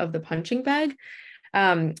pocket of the punching bag.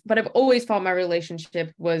 But I've always felt my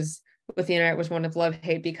relationship with the internet was one of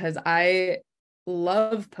love-hate, because I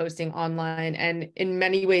love posting online, and in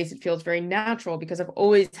many ways it feels very natural because I've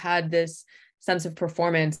always had this sense of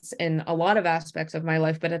performance in a lot of aspects of my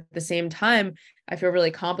life, but at the same time I feel really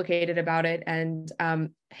complicated about it and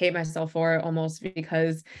hate myself for it, almost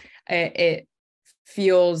because it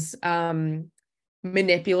feels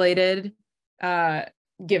manipulated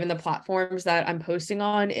given the platforms that I'm posting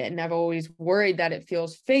on, and I've always worried that it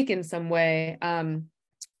feels fake in some way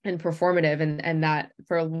and performative, and that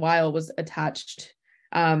for a while was attached,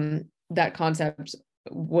 that concept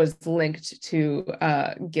was linked to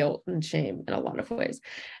guilt and shame in a lot of ways.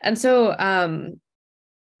 And so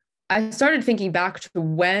I started thinking back to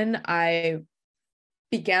when I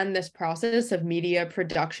began this process of media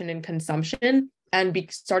production and consumption, and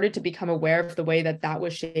started to become aware of the way that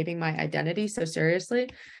was shaping my identity so seriously.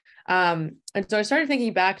 And so I started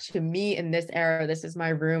thinking back to me in this era. This is my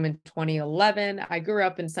room in 2011. I grew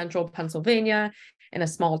up in central Pennsylvania in a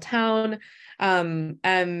small town.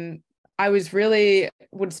 And I was really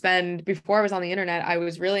before I was on the internet, I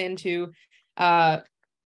was really into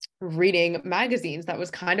reading magazines. That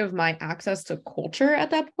was kind of my access to culture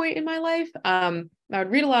at that point in my life. I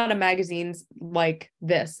would read a lot of magazines like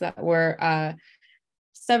this that were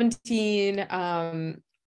 17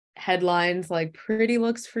 headlines like "Pretty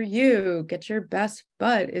looks for you," "Get your best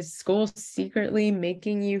butt," "Is school secretly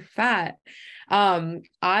making you fat?"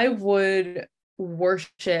 I would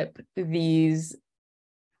worship these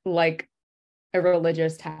like a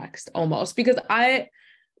religious text almost, because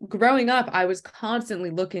growing up, I was constantly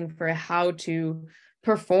looking for how to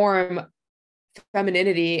perform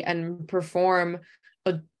femininity and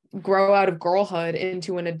grow out of girlhood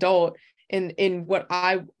into an adult in what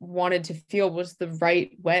I wanted to feel was the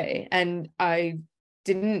right way. And I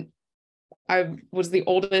was the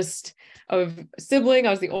oldest of sibling. I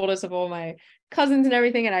was the oldest of all my cousins and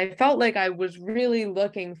everything. And I felt like I was really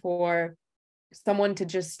looking for someone to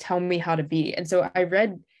just tell me how to be. And so I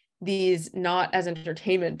read these not as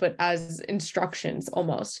entertainment, but as instructions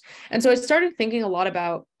almost. And so I started thinking a lot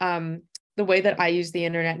about the way that I use the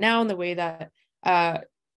internet now, and the way that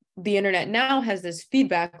the internet now has this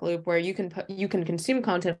feedback loop where you can consume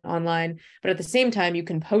content online, but at the same time you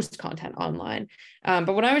can post content online.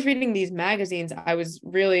 But when I was reading these magazines, I was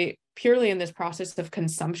really purely in this process of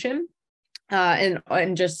consumption,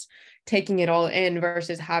 and just taking it all in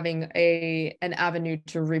versus having an avenue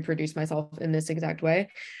to reproduce myself in this exact way.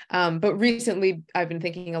 But recently I've been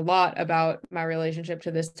thinking a lot about my relationship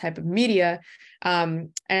to this type of media.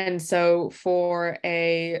 And so for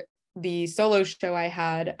the solo show I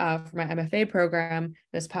had for my MFA program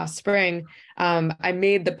this past spring, I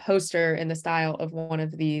made the poster in the style of one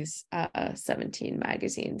of these 17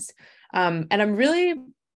 magazines. And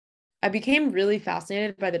I became really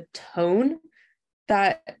fascinated by the tone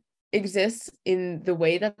that exists in the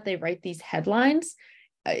way that they write these headlines.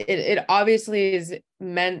 It obviously is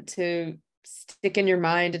meant to stick in your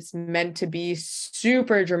mind. It's meant to be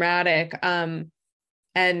super dramatic. And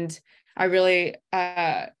I really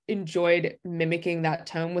enjoyed mimicking that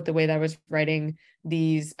tone with the way that I was writing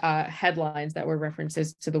these headlines that were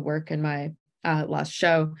references to the work in my last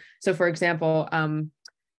show. So for example,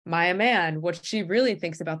 Maya Mann, what she really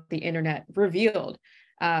thinks about the internet revealed,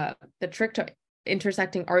 the trick to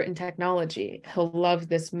intersecting art and technology. He'll love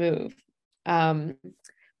this move.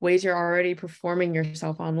 Ways you're already performing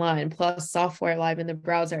yourself online, plus software live in the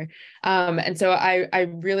browser. And so I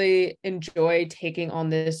really enjoy taking on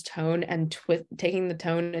this tone and taking the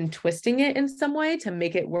tone and twisting it in some way to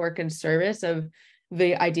make it work in service of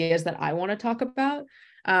the ideas that I want to talk about.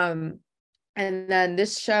 And then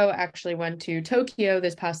this show actually went to Tokyo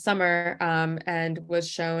this past summer, and was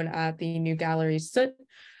shown at the new gallery SOOT.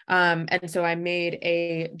 And so I made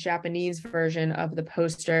a Japanese version of the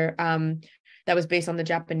poster that was based on the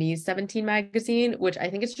Japanese 17 magazine, which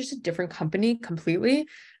I think is just a different company completely,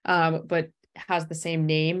 but has the same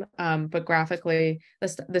name. But graphically,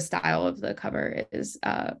 the style of the cover is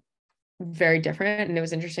very different. And it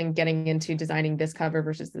was interesting getting into designing this cover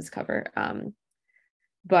versus this cover.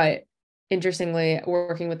 But interestingly,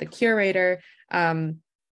 working with the curator,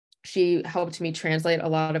 she helped me translate a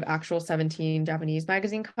lot of actual 17 Japanese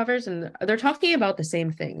magazine covers, and they're talking about the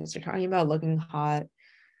same things. They're talking about looking hot,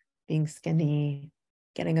 being skinny,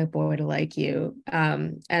 getting a boy to like you.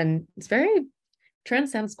 And it's very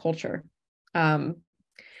transcends culture.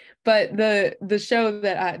 But the show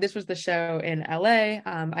that this was the show in LA,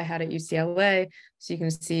 I had at UCLA. So you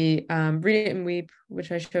can see Read It and Weep,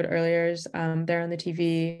 which I showed earlier, is there on the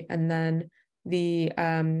TV. And then the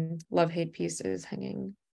love-hate piece is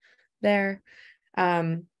hanging there.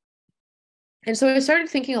 And so I started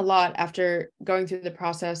thinking a lot after going through the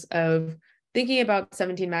process of thinking about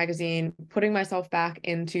 17 magazine, putting myself back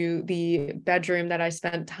into the bedroom that I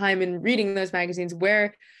spent time in reading those magazines.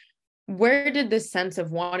 Where did this sense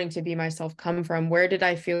of wanting to be myself come from? Where did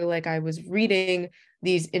I feel like I was reading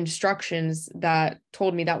these instructions that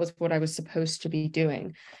told me that was what I was supposed to be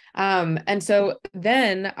doing? And so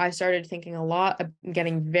then I started thinking a lot,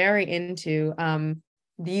 getting very into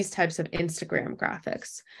these types of Instagram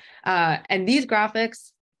graphics. And these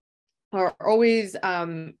graphics are always,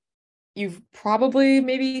 you've probably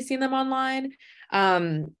maybe seen them online,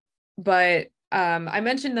 but I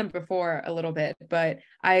mentioned them before a little bit, but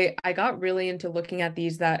I got really into looking at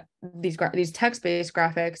these text-based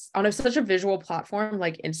graphics on such a visual platform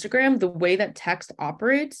like Instagram. The way that text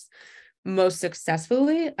operates most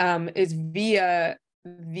successfully is via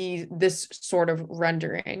this sort of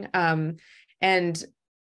rendering, and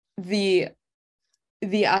the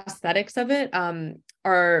aesthetics of it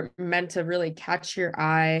are meant to really catch your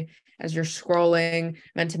eye as you're scrolling,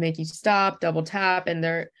 meant to make you stop, double tap, and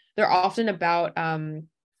they're often about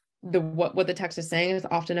what the text is saying is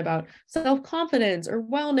often about self-confidence or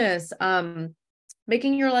wellness,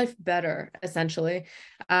 making your life better, essentially.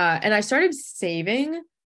 And I started saving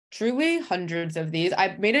truly hundreds of these.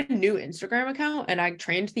 I made a new Instagram account and I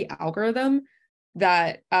trained the algorithm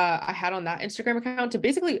that I had on that Instagram account to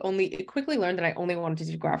basically it quickly learned that I only wanted to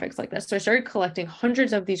do graphics like this. So I started collecting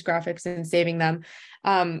hundreds of these graphics and saving them,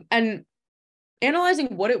 and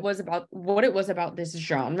analyzing what it was about this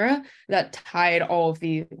genre that tied all of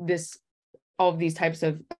these types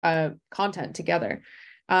of content together.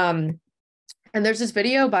 And there's this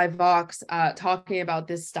video by Vox talking about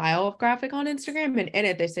this style of graphic on Instagram, and in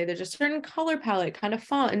it they say there's a certain color palette, kind of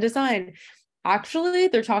font and design. Actually,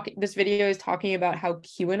 this video is talking about how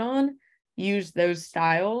QAnon used those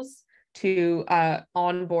styles to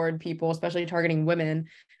onboard people, especially targeting women,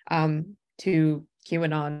 to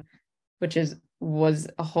QAnon, which was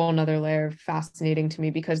a whole nother layer of fascinating to me,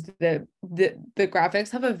 because the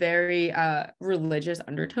graphics have a very religious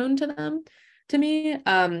undertone to them, to me,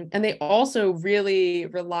 and they also really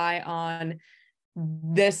rely on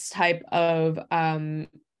this type of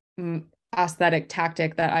aesthetic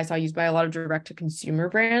tactic that I saw used by a lot of direct-to-consumer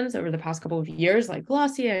brands over the past couple of years, like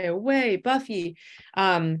Glossier, Away, Buffy.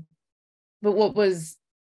 But what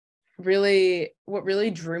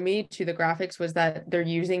really drew me to the graphics was that they're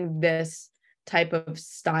using this type of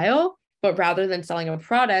style, but rather than selling a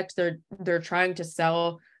product, they're trying to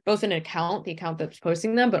sell both an account, the account that's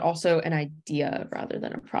posting them, but also an idea rather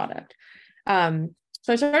than a product. So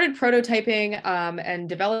I started prototyping and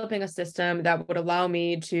developing a system that would allow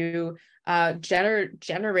me to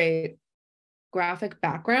generate graphic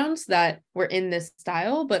backgrounds that were in this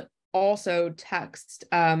style, but also text.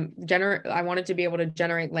 I wanted to be able to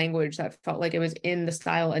generate language that felt like it was in the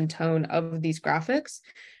style and tone of these graphics,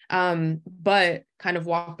 but kind of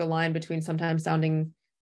walk the line between sometimes sounding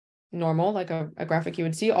normal, like a graphic you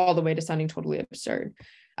would see, all the way to sounding totally absurd.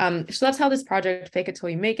 So that's how this project, Fake It Till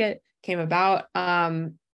You Make It, came about.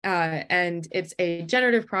 And it's a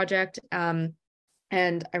generative project.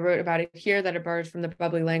 And I wrote about it here, that it borrows from the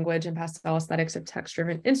bubbly language and pastel aesthetics of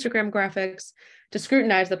text-driven Instagram graphics to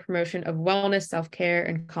scrutinize the promotion of wellness, self-care,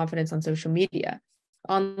 and confidence on social media.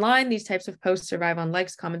 Online, these types of posts survive on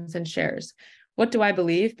likes, comments, and shares. What do I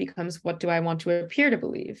believe becomes what do I want to appear to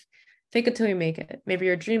believe? Fake it till you make it. Maybe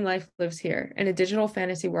your dream life lives here, in a digital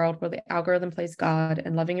fantasy world where the algorithm plays God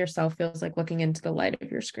and loving yourself feels like looking into the light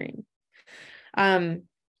of your screen.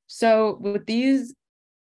 So with these,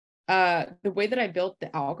 the way that I built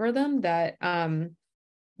the algorithm that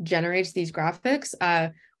generates these graphics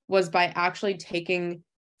was by actually taking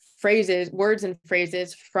words and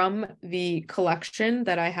phrases from the collection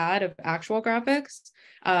that I had of actual graphics,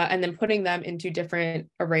 and then putting them into different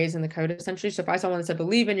arrays in the code, essentially. So if I saw one that said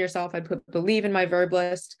believe in yourself, I'd put believe in my verb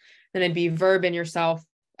list, then it'd be verb in yourself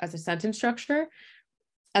as a sentence structure.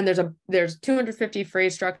 And there's 250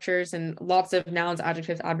 phrase structures and lots of nouns,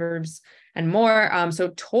 adjectives, adverbs, and more. So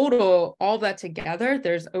total, all that together,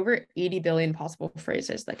 there's over 80 billion possible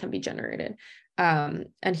phrases that can be generated.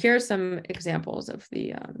 And here are some examples of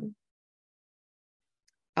the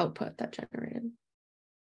output that generated.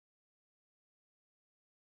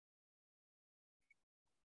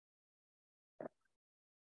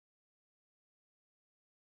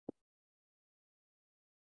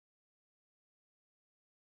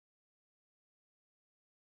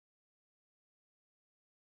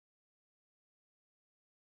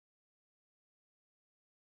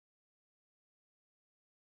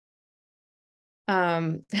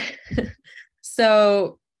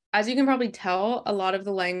 So as you can probably tell, a lot of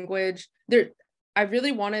the language there, I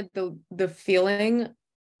really wanted the feeling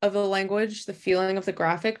of the language, the feeling of the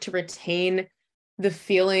graphic to retain the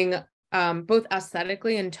feeling, both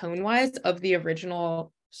aesthetically and tone-wise, of the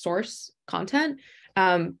original source content.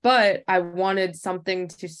 But I wanted something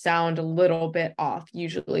to sound a little bit off,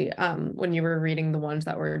 usually, when you were reading the ones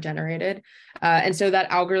that were generated. And so that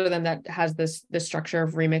algorithm that has this structure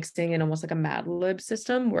of remixing and almost like a Mad Lib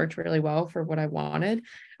system worked really well for what I wanted.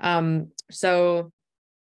 So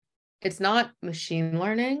it's not machine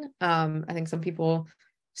learning. I think some people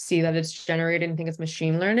see that it's generated and think it's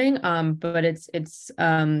machine learning, but it's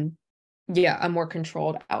yeah, a more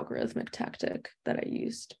controlled algorithmic tactic that I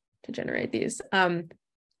used to generate these.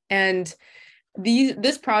 And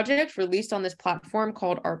this project released on this platform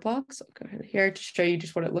called Art Blocks. I'll go ahead here to show you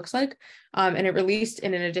just what it looks like. And it released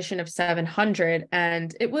in an edition of 700,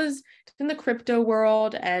 and it was in the crypto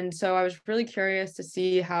world. And so I was really curious to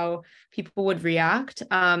see how people would react,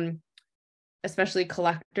 especially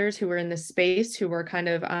collectors who were in this space, who were kind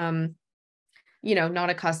of, you know,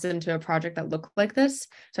 not accustomed to a project that looked like this.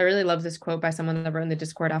 So I really love this quote by someone that wrote in the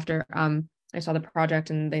Discord after I saw the project,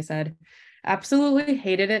 and they said, absolutely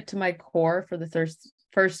hated it to my core for the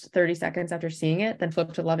first 30 seconds after seeing it, then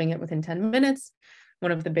flipped to loving it within 10 minutes.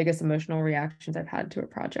 One of the biggest emotional reactions I've had to a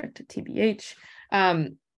project, TBH.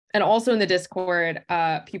 And also in the Discord,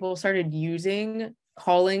 people started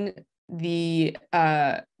calling the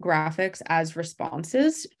graphics as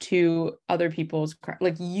responses to other people's,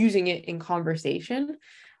 like using it in conversation,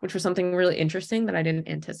 which was something really interesting that I didn't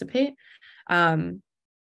anticipate.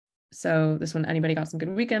 So this one, anybody got some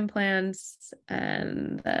good weekend plans?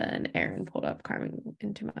 And then Aaron pulled up carving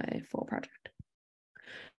into my full project.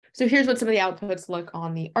 So here's what some of the outputs look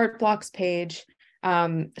on the art blocks page.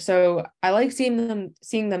 So I like seeing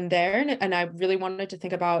them there, and I really wanted to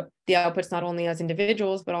think about the outputs not only as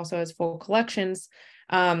individuals but also as full collections.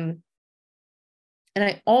 And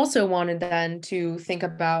I also wanted then to think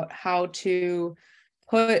about how to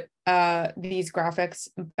put these graphics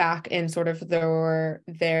back in sort of their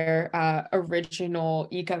original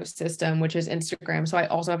ecosystem, which is Instagram. So I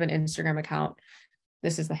also have an Instagram account.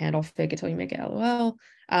 This is the handle, fake it till you make it LOL,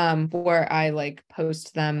 where I like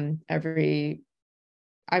post them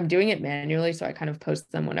I'm doing it manually, so I kind of post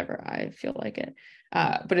them whenever I feel like it.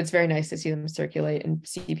 But it's very nice to see them circulate and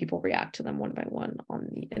see people react to them one by one on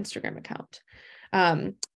the Instagram account.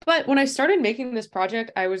 But when I started making this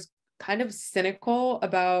project, I was kind of cynical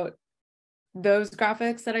about those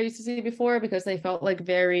graphics that I used to see before, because they felt like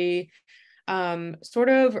very sort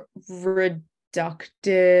of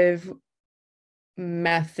reductive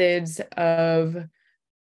methods of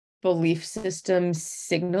belief system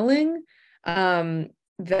signaling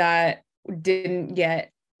that didn't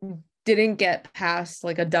get past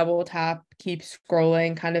like a double tap, keep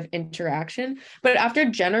scrolling kind of interaction. But after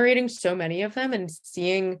generating so many of them and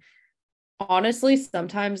seeing, honestly,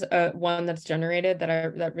 sometimes one that's generated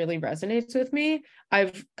that really resonates with me,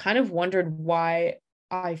 I've kind of wondered why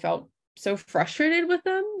I felt so frustrated with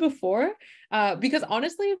them before. Because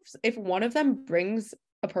honestly, if one of them brings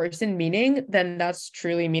a person meaning, then that's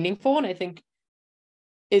truly meaningful, and I think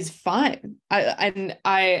is fine.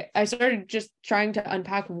 I started just trying to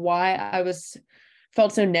unpack why I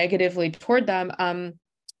felt so negatively toward them. And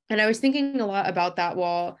I was thinking a lot about that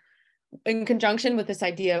while in conjunction with this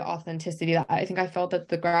idea of authenticity, that I think I felt that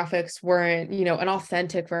the graphics weren't, an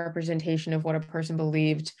authentic representation of what a person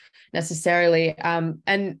believed necessarily.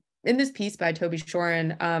 And in this piece by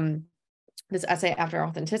𝘬𝘭𝘢𝘯𝘓, this essay After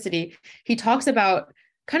Authenticity, he talks about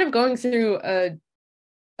kind of going through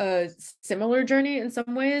a similar journey in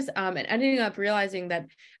some ways, and ending up realizing that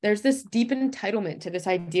there's this deep entitlement to this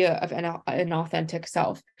idea of an authentic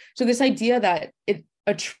self. So this idea that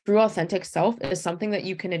a true authentic self is something that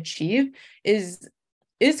you can achieve is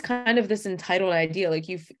kind of this entitled idea. Like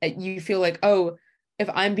you feel like, oh, if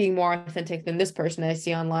I'm being more authentic than this person I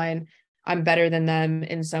see online, I'm better than them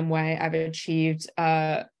in some way. I've achieved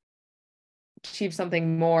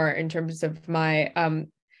something more in terms of my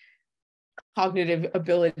cognitive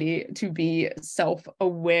ability to be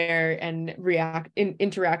self-aware and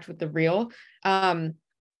interact with the real.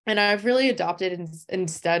 And I've really adopted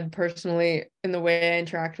instead personally in the way I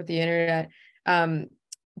interact with the internet,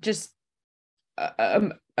 just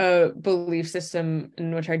a belief system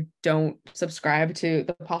in which I don't subscribe to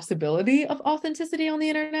the possibility of authenticity on the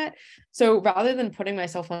internet. So rather than putting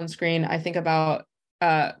myself on screen, I think about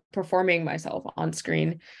performing myself on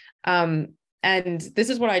screen. And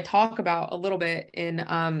this is what I talk about a little bit in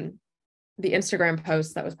the Instagram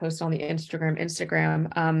post that was posted on the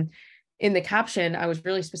Instagram. In the caption, I was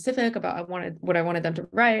really specific about what I wanted them to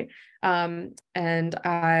write. And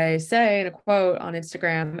I say in a quote on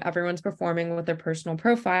Instagram, everyone's performing with their personal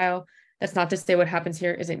profile. That's not to say what happens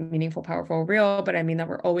here isn't meaningful, powerful, real, but I mean that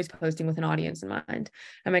we're always posting with an audience in mind.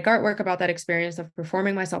 I make artwork about that experience of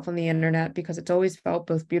performing myself on the internet because it's always felt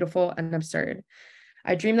both beautiful and absurd.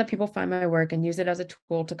 I dream that people find my work and use it as a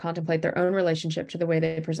tool to contemplate their own relationship to the way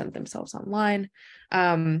they present themselves online.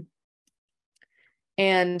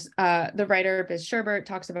 And the writer Biz Sherbert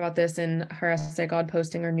talks about this in her essay God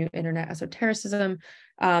Posting or New Internet Esotericism,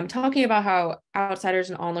 talking about how outsiders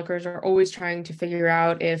and onlookers are always trying to figure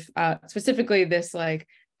out if specifically this like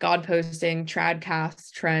God posting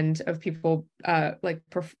tradcast trend of people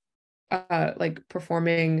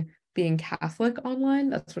performing being Catholic online.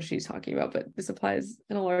 That's what she's talking about, but this applies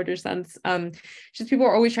in a larger sense. Just people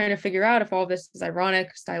are always trying to figure out if all of this is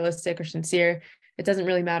ironic, stylistic, or sincere. It doesn't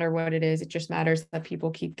really matter what it is. It just matters that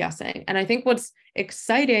people keep guessing. And I think what's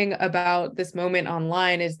exciting about this moment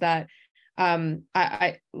online is that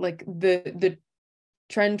I like the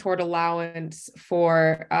trend toward allowance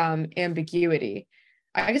for ambiguity.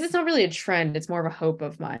 I guess it's not really a trend. It's more of a hope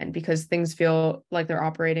of mine because things feel like they're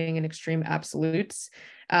operating in extreme absolutes.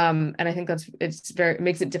 And I think it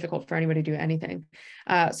makes it difficult for anybody to do anything.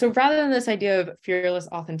 So rather than this idea of fearless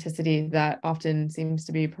authenticity that often seems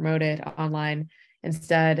to be promoted online,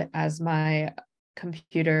 instead, as my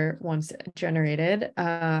computer once generated,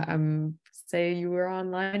 say you were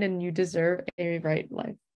online and you deserve a right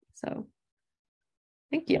life. So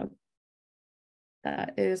thank you.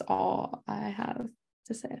 That is all I have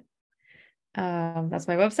to say. That's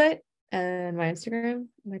my website and my Instagram and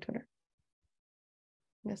my Twitter.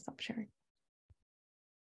 I'm gonna stop sharing.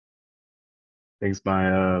 Thanks,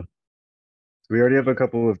 Maya. we already have a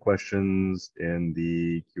couple of questions in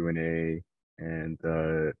the Q&A and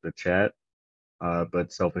the chat,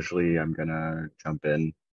 but selfishly, I'm gonna jump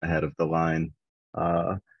in ahead of the line.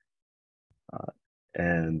 Uh,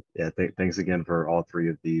 and yeah, thanks again for all three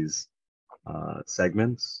of these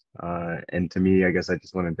segments. And to me, I guess I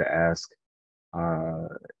just wanted to ask uh,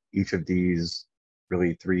 each of these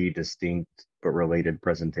really three distinct but related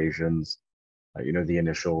presentations. The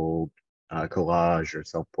initial collage or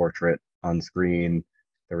self-portrait on screen,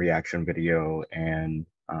 the reaction video, and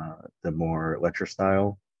the more lecture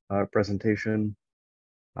style presentation.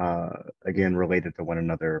 Again, related to one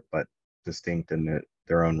another, but distinct in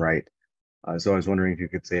their own right. So I was wondering if you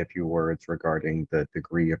could say a few words regarding the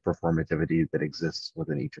degree of performativity that exists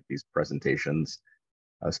within each of these presentations,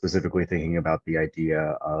 specifically thinking about the idea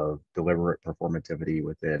of deliberate performativity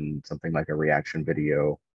within something like a reaction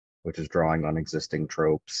video, which is drawing on existing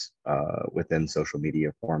tropes within social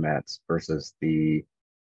media formats versus the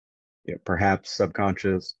perhaps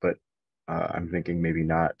subconscious, but I'm thinking maybe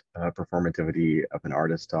not performativity of an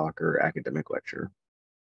artist talk or academic lecture.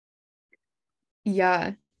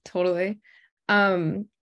 Yeah, totally.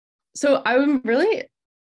 So I'm really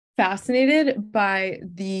fascinated by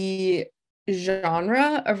the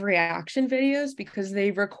genre of reaction videos because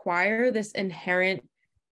they require this inherent,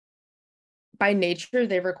 by nature,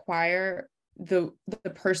 they require the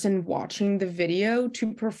person watching the video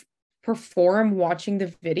to perform watching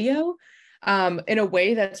the video in a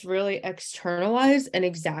way that's really externalized and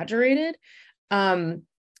exaggerated. I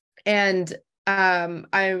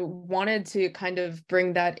wanted to kind of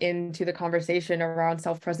bring that into the conversation around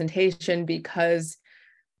self-presentation because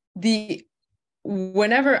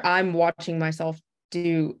whenever I'm watching myself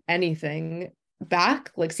do anything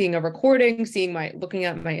back, like seeing a recording, looking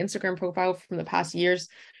at my Instagram profile from the past years,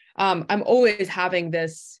 I'm always having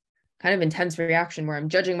this kind of intense reaction where I'm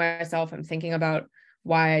judging myself, I'm thinking about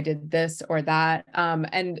why I did this or that,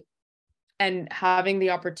 and having the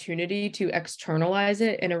opportunity to externalize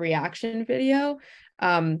it in a reaction video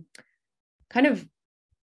kind of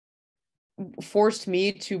forced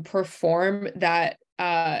me to perform that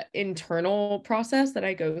internal process that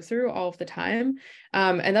I go through all of the time.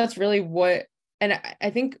 And that's really and I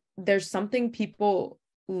think there's something people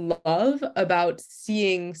love about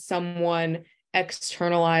seeing someone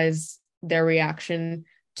externalize their reaction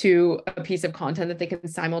to a piece of content that they can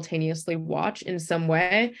simultaneously watch in some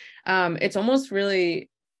way. It's almost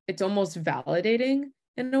validating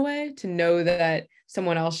in a way to know that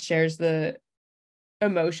someone else shares the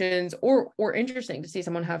emotions, or interesting to see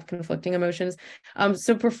someone have conflicting emotions.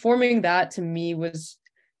 So performing that to me was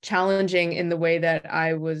challenging in the way that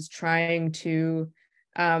I was trying to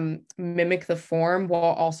mimic the form while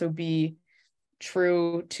also be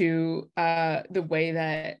true to the way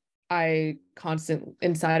that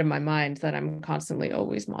inside of my mind, that I'm constantly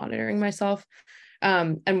always monitoring myself.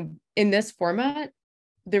 And in this format,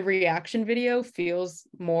 the reaction video feels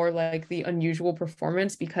more like the unusual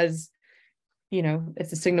performance because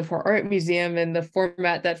it's a Singapore Art Museum, and the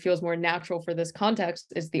format that feels more natural for this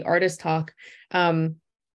context is the artist talk.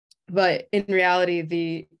 But in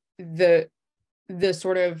reality, the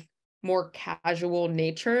sort of more casual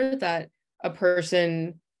nature that a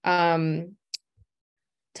person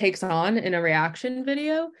takes on in a reaction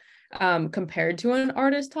video compared to an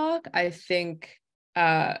artist talk, I think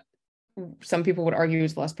some people would argue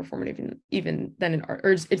is less performative even than an art,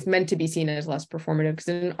 or it's meant to be seen as less performative, because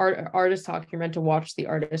in an artist talk, you're meant to watch the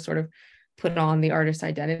artist sort of put on the artist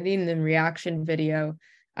identity, and then reaction video,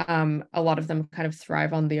 a lot of them kind of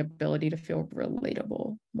thrive on the ability to feel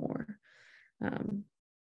relatable more. That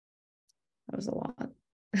was a lot.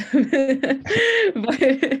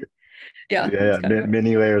 But yeah,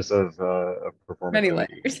 many layers of performativity. Many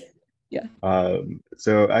layers. Yeah.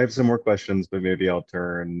 So I have some more questions, but maybe I'll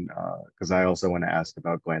turn because I also want to ask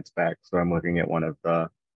about glance back. So I'm looking at one of the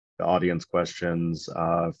audience questions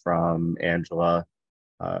from Angela.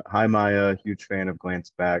 Hi Maya, huge fan of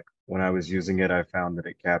glance back. When I was using it, I found that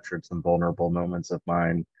it captured some vulnerable moments of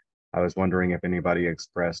mine. I was wondering if anybody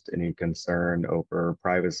expressed any concern over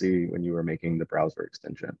privacy when you were making the browser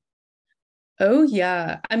extension. Oh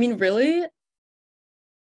yeah, I mean, really.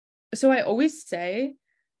 So I always say,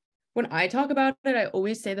 when I talk about it, I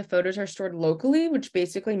always say the photos are stored locally, which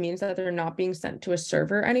basically means that they're not being sent to a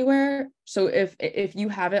server anywhere. So if you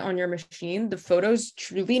have it on your machine, the photos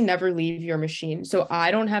truly never leave your machine. So I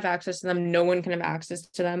don't have access to them. No one can have access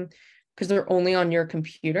to them because they're only on your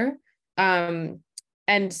computer.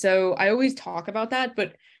 And so I always talk about that,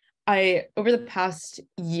 but I, over the past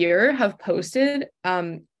year, have posted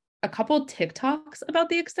a couple TikToks about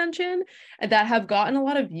the extension that have gotten a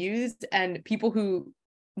lot of views, and people who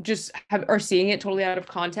just are seeing it totally out of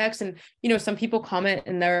context. And, you know, some people comment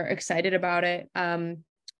and they're excited about it. And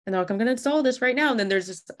they're like, I'm going to install this right now. And then there's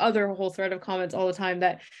this other whole thread of comments all the time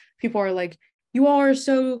that people are like, you all are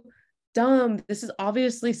so dumb. This is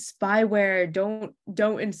obviously spyware.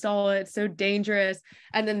 Don't install it. It's so dangerous.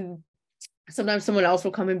 And then sometimes someone else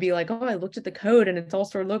will come and be like, oh, I looked at the code and it's all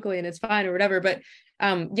stored locally and it's fine or whatever. But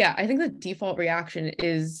yeah, I think the default reaction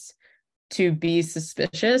is to be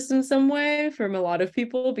suspicious in some way from a lot of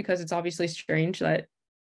people, because it's obviously strange that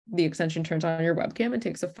the extension turns on your webcam and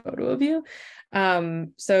takes a photo of you.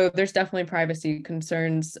 So there's definitely privacy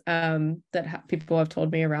concerns that people have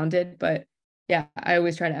told me around it. But yeah, I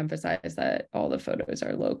always try to emphasize that all the photos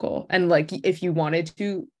are local. And like, if you wanted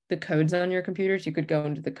to, the codes on your computers, you could go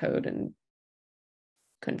into the code and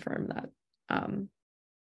confirm that.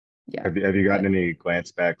 Yeah. Have you gotten any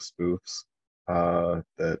glance back spoofs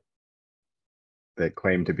that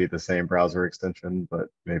claim to be the same browser extension, but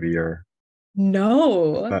maybe you're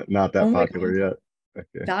no not that popular yet?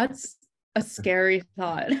 Okay. That's a scary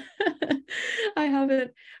thought. I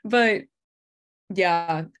haven't, but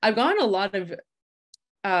yeah, I've gotten a lot of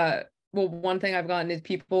well, one thing I've gotten is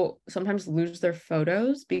people sometimes lose their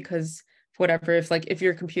photos because whatever, if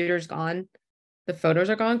your computer's gone, the photos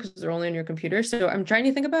are gone because they're only on your computer. So I'm trying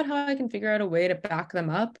to think about how I can figure out a way to back them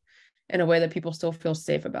up in a way that people still feel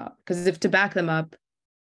safe about. Because if to back them up,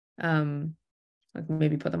 like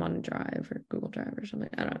maybe put them on a drive or Google Drive or something.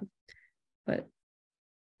 I don't know. But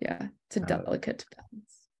yeah, it's a delicate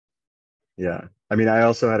balance. Yeah. I mean, I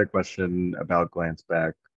also had a question about glance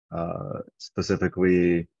back,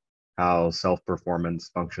 specifically how self-performance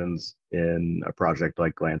functions in a project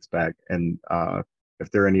like glance back. And if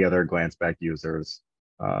there are any other glance back users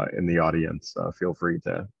in the audience, feel free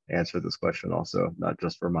to answer this question also, not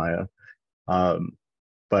just for Maya.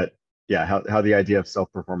 But yeah, how the idea of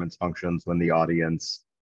self-performance functions when the audience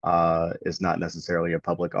is not necessarily a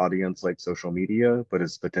public audience like social media, but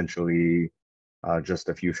is potentially just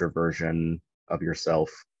a future version of yourself,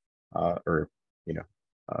 or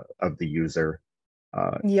of the user.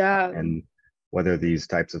 Yeah. And whether these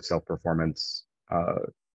types of self-performance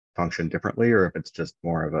function differently, or if it's just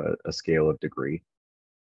more of a scale of degree.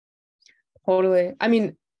 Totally. I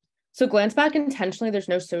mean, so glance back intentionally, there's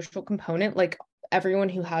no social component. Like everyone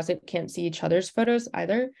who has it can't see each other's photos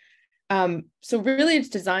either. So really it's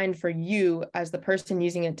designed for you as the person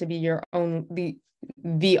using it to be your own,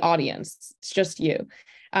 the audience. It's just you.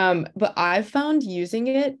 But I've found using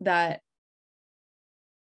it that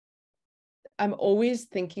I'm always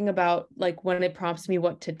thinking about, like, when it prompts me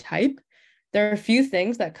what to type, there are a few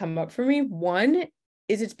things that come up for me. One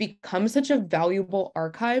is it's become such a valuable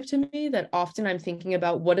archive to me that often I'm thinking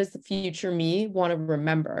about, what does the future me want to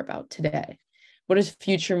remember about today? What does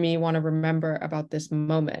future me want to remember about this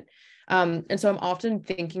moment? And so I'm often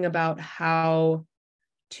thinking about how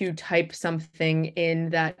to type something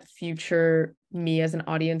in that future me as an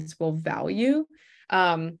audience will value,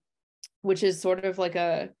 which is sort of like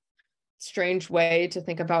a strange way to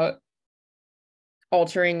think about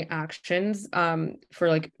altering actions for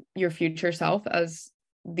like your future self as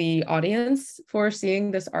the audience for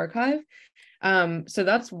seeing this archive. So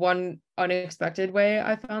that's one unexpected way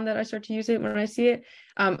I found that I start to use it when I see it.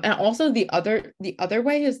 And also the other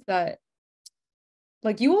way is that,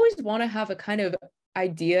 like, you always want to have a kind of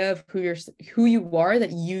idea of who you are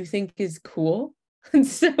that you think is cool. And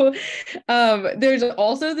so there's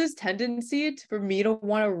also this tendency for me to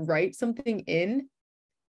want to write something in.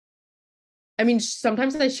 I mean,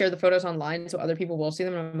 sometimes I share the photos online so other people will see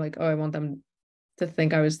them, and I'm like, oh, I want them to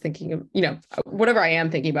think I was thinking of, whatever I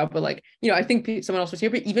am thinking about, but like, I think someone else was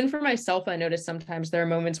here. But even for myself, I notice sometimes there are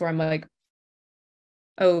moments where I'm like,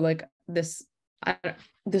 oh, like this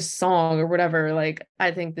song or whatever, like,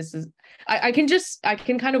 I think this is, I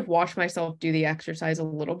can kind of watch myself do the exercise a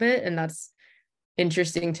little bit. And that's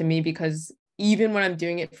interesting to me because even when I'm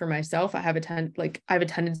doing it for myself, I have a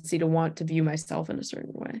tendency to want to view myself in a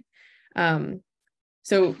certain way.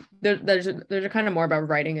 So there's a kind of more about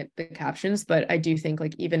writing it, the captions, but I do think,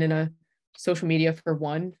 like, even in a social media for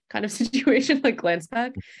one kind of situation like glance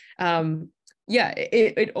back, yeah,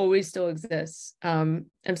 it always still exists. And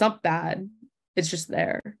it's not bad, it's just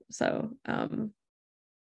there. So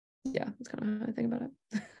yeah, that's kind of how I think about it.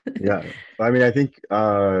 Yeah, I mean, I think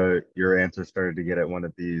your answer started to get at one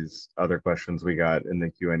of these other questions we got in the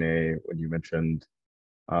Q&A when you mentioned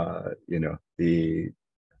the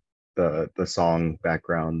song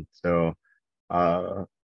background. So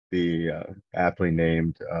the aptly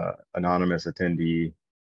named anonymous attendee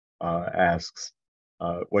asks,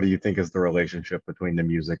 what do you think is the relationship between the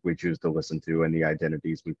music we choose to listen to and the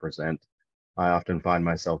identities we present? I often find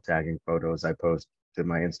myself tagging photos I post to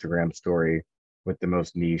my Instagram story with the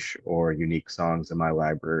most niche or unique songs in my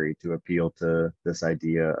library to appeal to this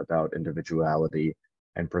idea about individuality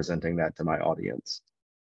and presenting that to my audience.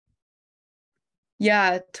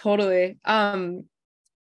 Yeah, totally.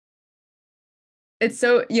 It's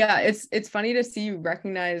so, yeah, it's funny to see you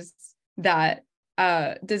recognize that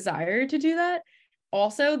desire to do that.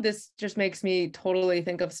 Also, this just makes me totally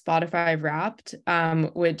think of Spotify Wrapped,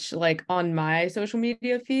 which like on my social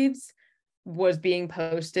media feeds was being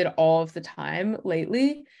posted all of the time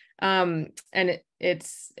lately. And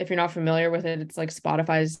it's, if you're not familiar with it, it's like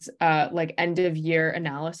Spotify's like end of year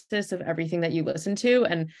analysis of everything that you listen to,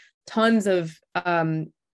 and tons of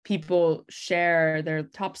people share their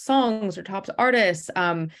top songs or top artists.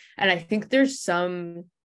 And I think there's some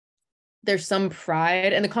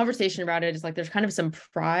pride, and the conversation around it is like there's kind of some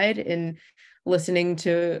pride in listening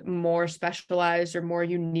to more specialized or more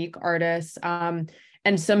unique artists,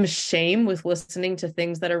 and some shame with listening to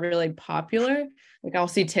things that are really popular. Like I'll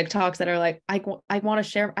see TikToks that are like, I want to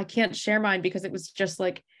share, I can't share mine because it was just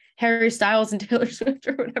like Harry Styles and Taylor Swift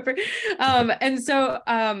or whatever. And so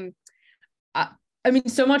I mean,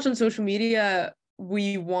 so much on social media,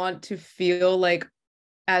 we want to feel like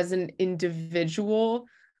as an individual,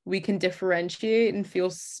 we can differentiate and feel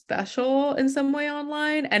special in some way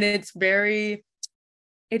online. And it's very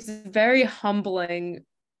humbling,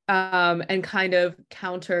 and kind of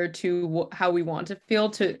counter to how we want to feel,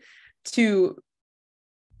 to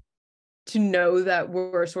know that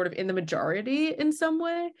we're sort of in the majority in some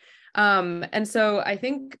way. And so I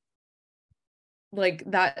think like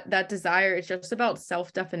that desire is just about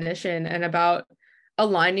self-definition and about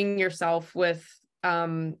aligning yourself with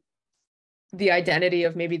the identity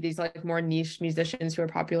of maybe these like more niche musicians who are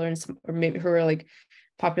popular in, or maybe who are like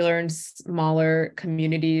popular in smaller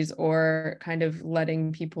communities, or kind of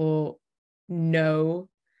letting people know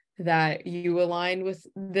that you align with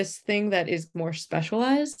this thing that is more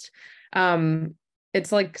specialized.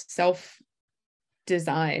 It's like self-design.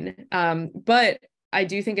 But I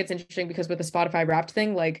do think it's interesting because with the Spotify Wrapped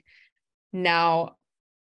thing, like now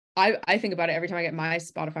I think about it every time I get my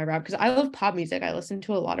Spotify Wrapped, because I love pop music. I listen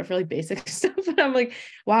to a lot of really basic stuff, and I'm like,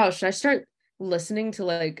 wow, should I start listening to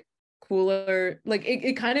like cooler, like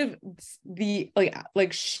it kind of, the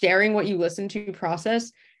like sharing what you listen to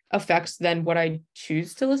process affects then what I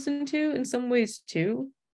choose to listen to in some ways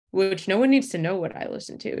too, which no one needs to know what I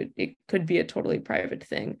listen to. It could be a totally private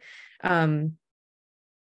thing.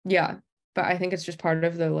 Yeah, but I think it's just part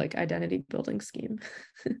of the like identity building scheme.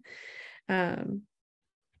 Yeah.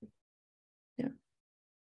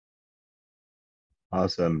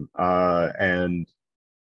 Awesome.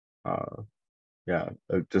 Yeah,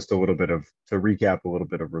 just a little bit of, to recap a little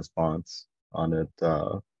bit of response on it.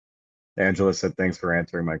 Angela said, thanks for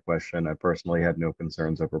answering my question. I personally had no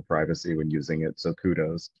concerns over privacy when using it, so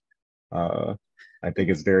kudos. I think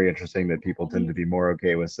it's very interesting that people tend to be more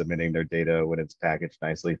okay with submitting their data when it's packaged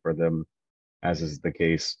nicely for them, as is the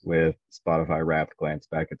case with Spotify Wrapped,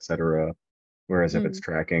 GlanceBack, etc. Whereas if it's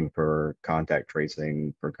tracking for contact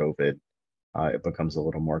tracing for COVID, it becomes a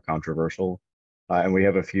little more controversial. And we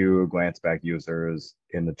have a few GlanceBack users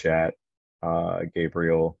in the chat.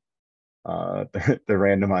 Gabriel, the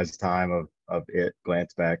randomized time of it,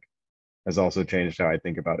 GlanceBack, has also changed how I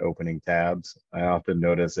think about opening tabs. I often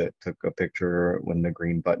notice it took a picture when the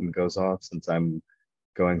green button goes off, since I'm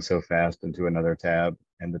going so fast into another tab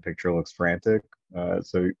and the picture looks frantic.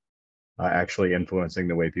 So actually influencing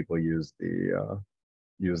the way people use the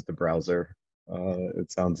browser.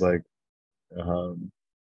 It sounds like,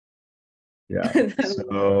 yeah.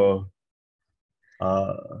 So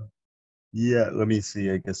yeah, let me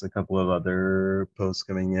see. I guess a couple of other posts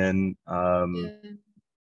coming in.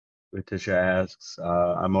 Letitia asks,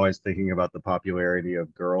 I'm always thinking about the popularity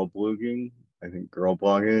of girl blogging. I think girl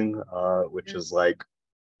blogging, which is like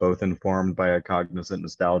both informed by a cognizant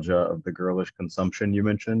nostalgia of the girlish consumption you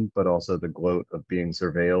mentioned, but also the gloat of being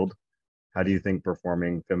surveilled. How do you think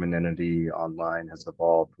performing femininity online has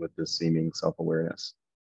evolved with this seeming self-awareness?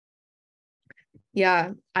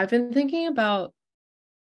 Yeah, I've been thinking about,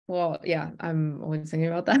 well, yeah, I'm always thinking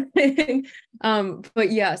about that.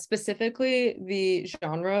 But yeah, specifically the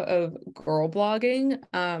genre of girl blogging,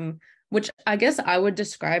 which I guess I would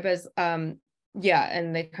describe as, yeah,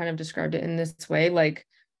 and they kind of described it in this way, like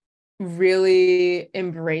really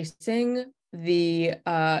embracing the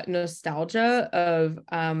nostalgia of,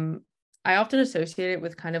 I often associate it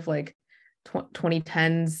with kind of like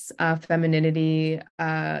 2010s femininity,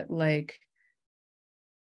 like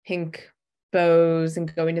pink bows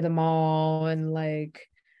and going to the mall, and like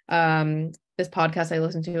this podcast I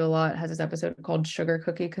listen to a lot has this episode called Sugar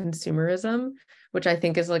Cookie Consumerism, which I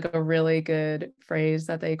think is like a really good phrase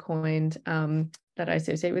that they coined, that I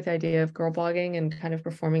associate with the idea of girl blogging and kind of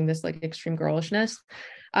performing this like extreme girlishness.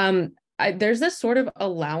 There's this sort of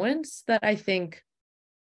allowance that I think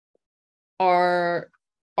our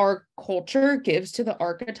culture gives to the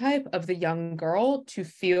archetype of the young girl to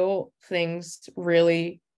feel things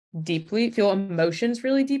really deeply, feel emotions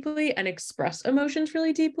really deeply, and express emotions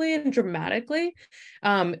really deeply and dramatically.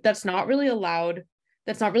 That's not really allowed.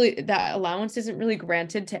 That allowance isn't really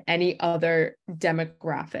granted to any other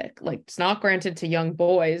demographic. Like, it's not granted to young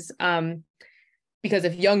boys, because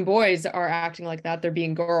if young boys are acting like that, they're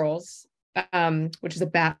being girls, which is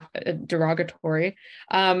derogatory.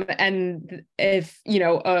 And if, you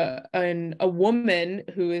know, a woman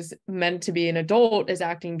who is meant to be an adult is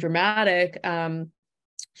acting dramatic,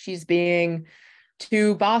 she's being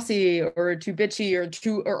too bossy or too bitchy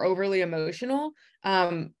or overly emotional.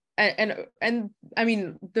 And I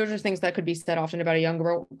mean, those are things that could be said often about a young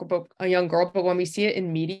girl, but when we see it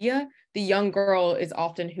in media, the young girl is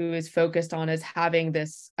often who is focused on as having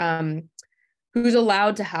this, who's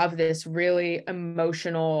allowed to have this really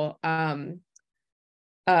emotional,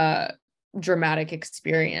 dramatic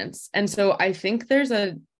experience. And so I think there's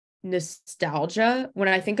a nostalgia. When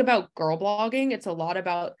I think about girl blogging, it's a lot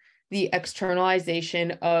about the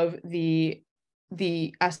externalization of the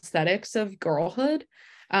aesthetics of girlhood.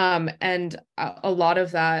 And a lot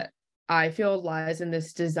of that, I feel, lies in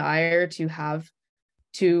this desire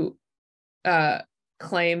to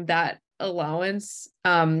claim that allowance,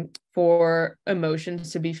 for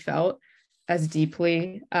emotions to be felt as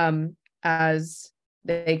deeply as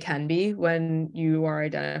they can be when you are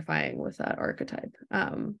identifying with that archetype.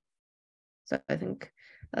 So I think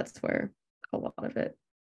that's where a lot of it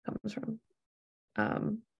comes from.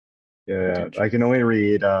 Yeah, I can only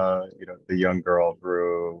read you know, the young girl �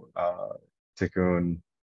々𝘓𝘓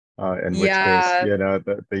in which case, you know,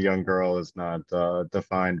 the young girl is not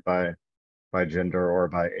defined by gender or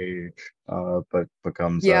by age, but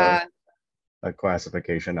becomes a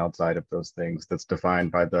classification outside of those things that's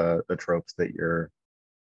defined by the tropes that you're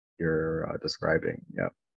describing.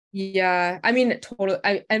 Yeah, I mean,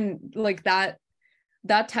 totally. And like that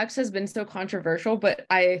text has been so controversial, but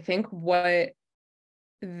I think what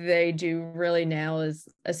they do really nail is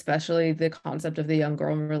especially the concept of the young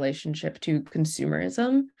girl relationship to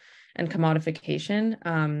consumerism and commodification.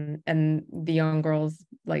 And the young girls,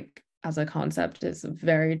 like, as a concept, is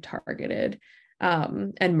very targeted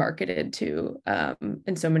and marketed to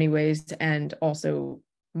in so many ways, and also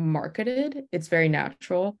marketed. It's very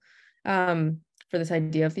natural for this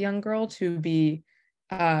idea of the young girl to be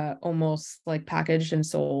almost like packaged and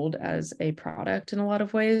sold as a product in a lot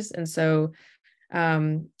of ways. And so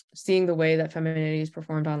seeing the way that femininity is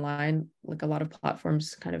performed online, like a lot of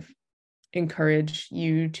platforms kind of encourage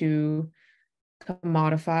you to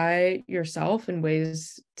commodify yourself in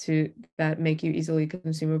ways that make you easily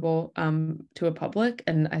consumable to a public.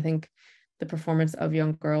 And I think the performance of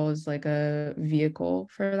young girl is like a vehicle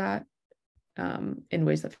for that in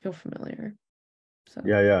ways that feel familiar. So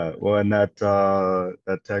Yeah. Well, and that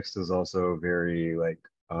text is also very like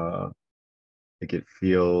it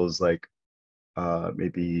feels like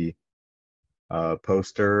maybe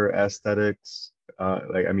poster aesthetics,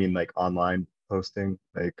 like, I mean, like online posting,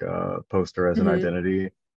 like poster as an identity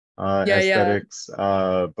aesthetics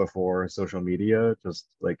before social media. Just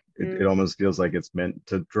like it almost feels like it's meant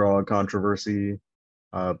to draw controversy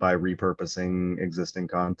by repurposing existing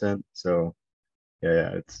content. So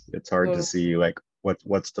yeah, it's hard to see like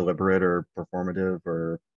what's deliberate or performative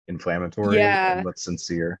or inflammatory and what's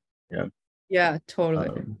sincere. Yeah,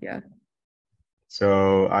 totally.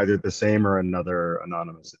 So either the same or another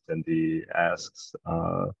anonymous attendee asks,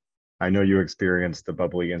 I know you experienced the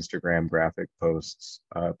bubbly Instagram graphic posts,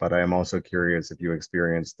 but I am also curious if you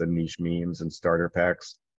experienced the niche memes and starter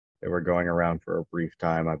packs that were going around for a brief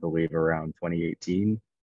time, I believe around 2018.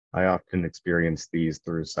 I often experience these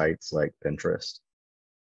through sites like Pinterest.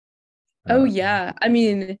 Oh yeah, I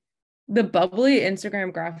mean, the bubbly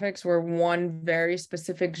Instagram graphics were one very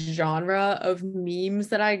specific genre of memes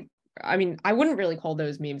that I mean, I wouldn't really call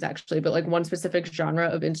those memes actually, but like one specific genre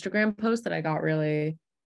of Instagram post that I got really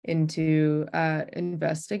into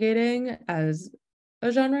investigating as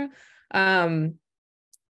a genre.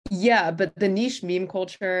 Yeah, but the niche meme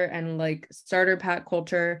culture and like starter pack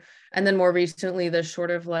culture, and then more recently the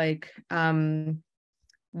sort of like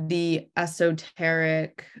the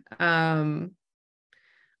esoteric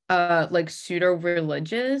like pseudo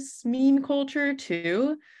religious meme culture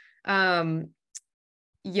too,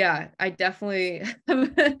 yeah, I definitely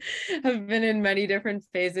have been in many different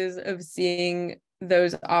phases of seeing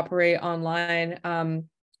those operate online.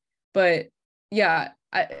 But yeah,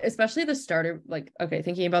 especially the starter, like, okay,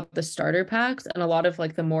 thinking about the starter packs and a lot of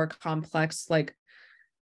like the more complex, like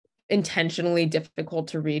intentionally difficult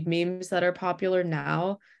to read memes that are popular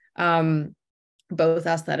now, both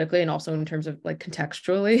aesthetically and also in terms of like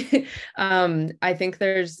contextually. I think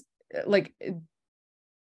there's like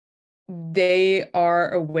they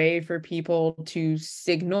are a way for people to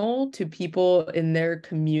signal to people in their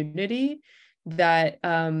community that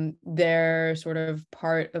they're sort of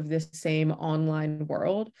part of this same online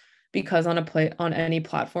world, because on any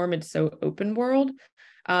platform it's so open world,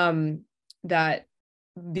 that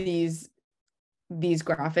these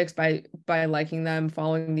graphics, by liking them,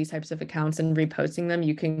 following these types of accounts and reposting them,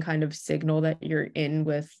 you can kind of signal that you're in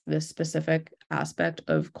with this specific aspect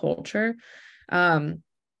of culture.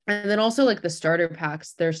 And then also like the starter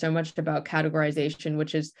packs, there's so much about categorization,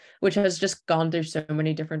 which has just gone through so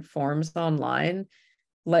many different forms online.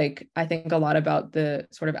 Like I think a lot about the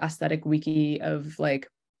sort of aesthetic wiki of like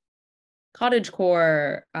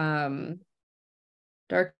cottagecore,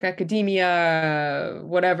 dark academia,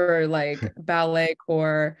 whatever, like ballet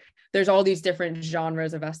core. There's all these different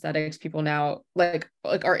genres of aesthetics people now like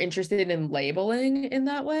are interested in labeling in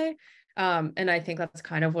that way. And I think that's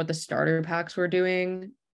kind of what the starter packs were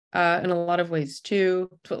doing in a lot of ways too.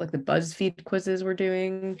 It's what like the BuzzFeed quizzes were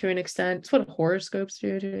doing to an extent. It's what horoscopes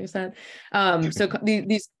do to an extent. So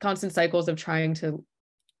these constant cycles of trying to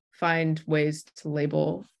find ways to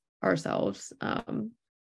label ourselves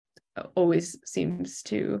always seems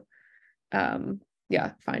to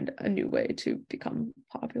find a new way to become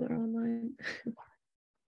popular online.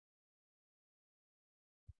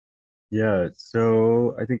 Yeah,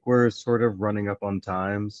 so I think we're sort of running up on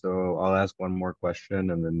time, so I'll ask one more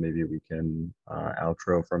question and then maybe we can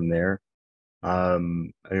outro from there. I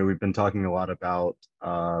mean, we've been talking a lot about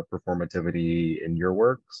performativity in your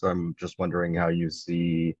work, so I'm just wondering how you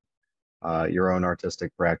see your own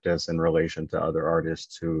artistic practice in relation to other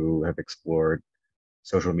artists who have explored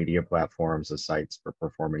social media platforms as sites for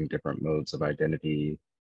performing different modes of identity,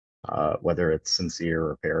 whether it's sincere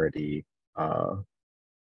or parody.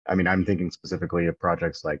 I mean, I'm thinking specifically of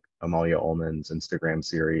projects like Amalia Ullman's Instagram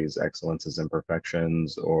series, Excellences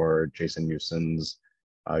Imperfections, or Jason Newson's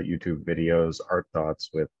YouTube videos, Art Thoughts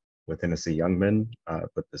with Hennessy Youngman,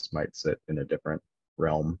 but this might sit in a different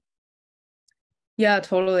realm. Yeah,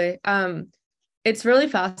 totally. It's really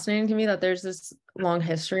fascinating to me that there's this long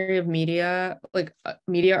history of media, like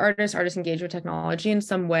media artists engaged with technology in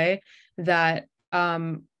some way that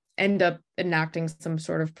end up enacting some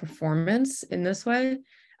sort of performance in this way.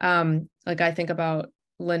 Like I think about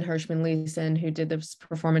Lynn Hershman-Leeson, who did this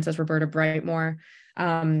performance as Roberta Brightmore,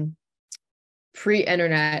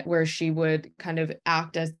 pre-internet, where she would kind of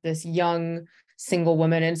act as this young single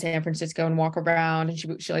woman in San Francisco and walk around, and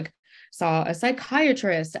she like saw a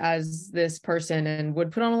psychiatrist as this person and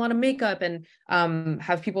would put on a lot of makeup and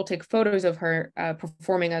have people take photos of her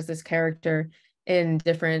performing as this character in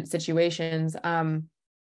different situations. And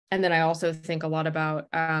then I also think a lot about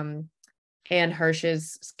Anne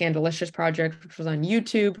Hirsch's Scandalicious project, which was on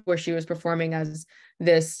YouTube, where she was performing as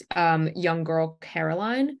this young girl,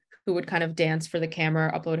 Caroline, who would kind of dance for the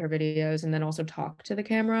camera, upload her videos, and then also talk to the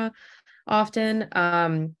camera often.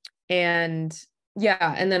 And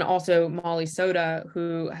then also Molly Soda,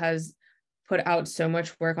 who has put out so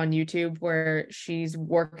much work on YouTube where she's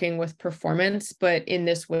working with performance, but in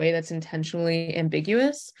this way that's intentionally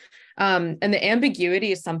ambiguous. And the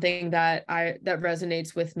ambiguity is something that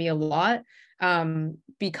resonates with me a lot,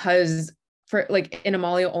 because for like in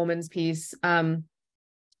Amalia Ullman's piece,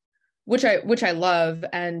 which I love,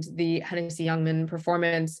 and the Hennessy Youngman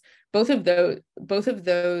performance, both of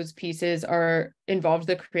those pieces involved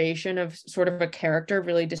the creation of sort of a character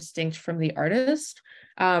really distinct from the artist,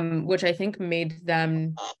 which I think made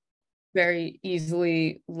them very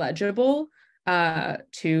easily legible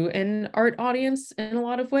to an art audience in a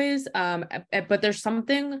lot of ways. But there's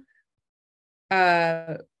something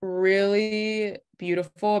really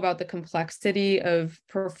beautiful about the complexity of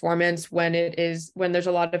performance when there's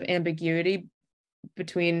a lot of ambiguity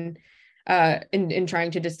between in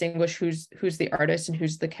trying to distinguish who's the artist and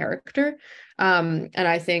who's the character. And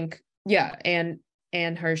I think Anne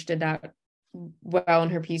Hirsch did that well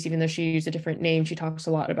in her piece, even though she used a different name. She talks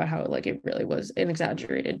a lot about how like it really was an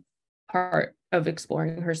exaggerated part of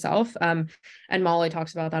exploring herself. And Molly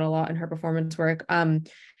talks about that a lot in her performance work.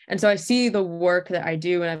 And so I see the work that I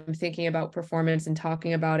do, and I'm thinking about performance and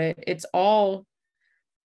talking about it. It's all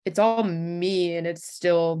me, and it's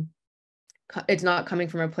still it's not coming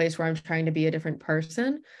from a place where I'm trying to be a different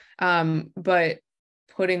person. But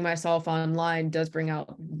putting myself online does bring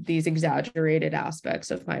out these exaggerated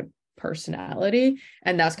aspects of my personality.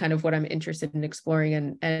 And that's kind of what I'm interested in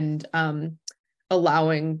exploring and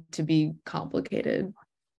allowing to be complicated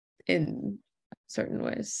in certain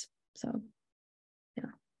ways. So,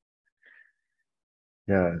 yeah.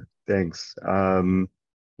 Yeah, thanks.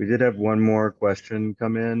 We did have one more question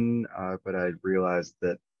come in, but I realized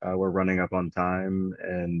that we're running up on time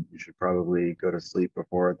and you should probably go to sleep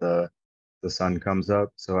before the sun comes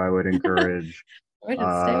up. So I would encourage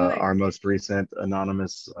our most recent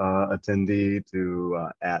anonymous attendee to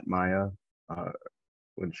at Maya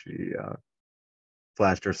when she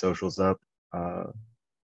flashed her socials up.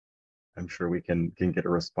 I'm sure we can get a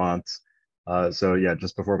response. So yeah,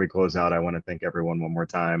 just before we close out, I want to thank everyone one more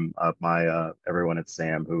time. Everyone at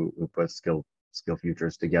SAM who put Skill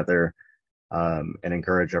Futures together, and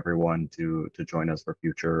encourage everyone to join us for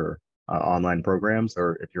future online programs,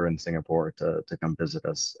 or if you're in Singapore, to come visit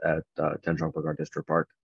us at 𝘔𝘐𝘓𝘂 Art District Park.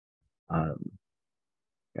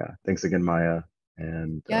 Yeah, thanks again, Maya,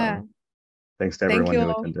 and thanks to everyone who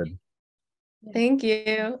attended. Thank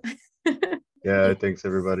you. Yeah, thanks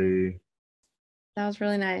everybody. That was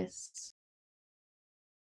really nice.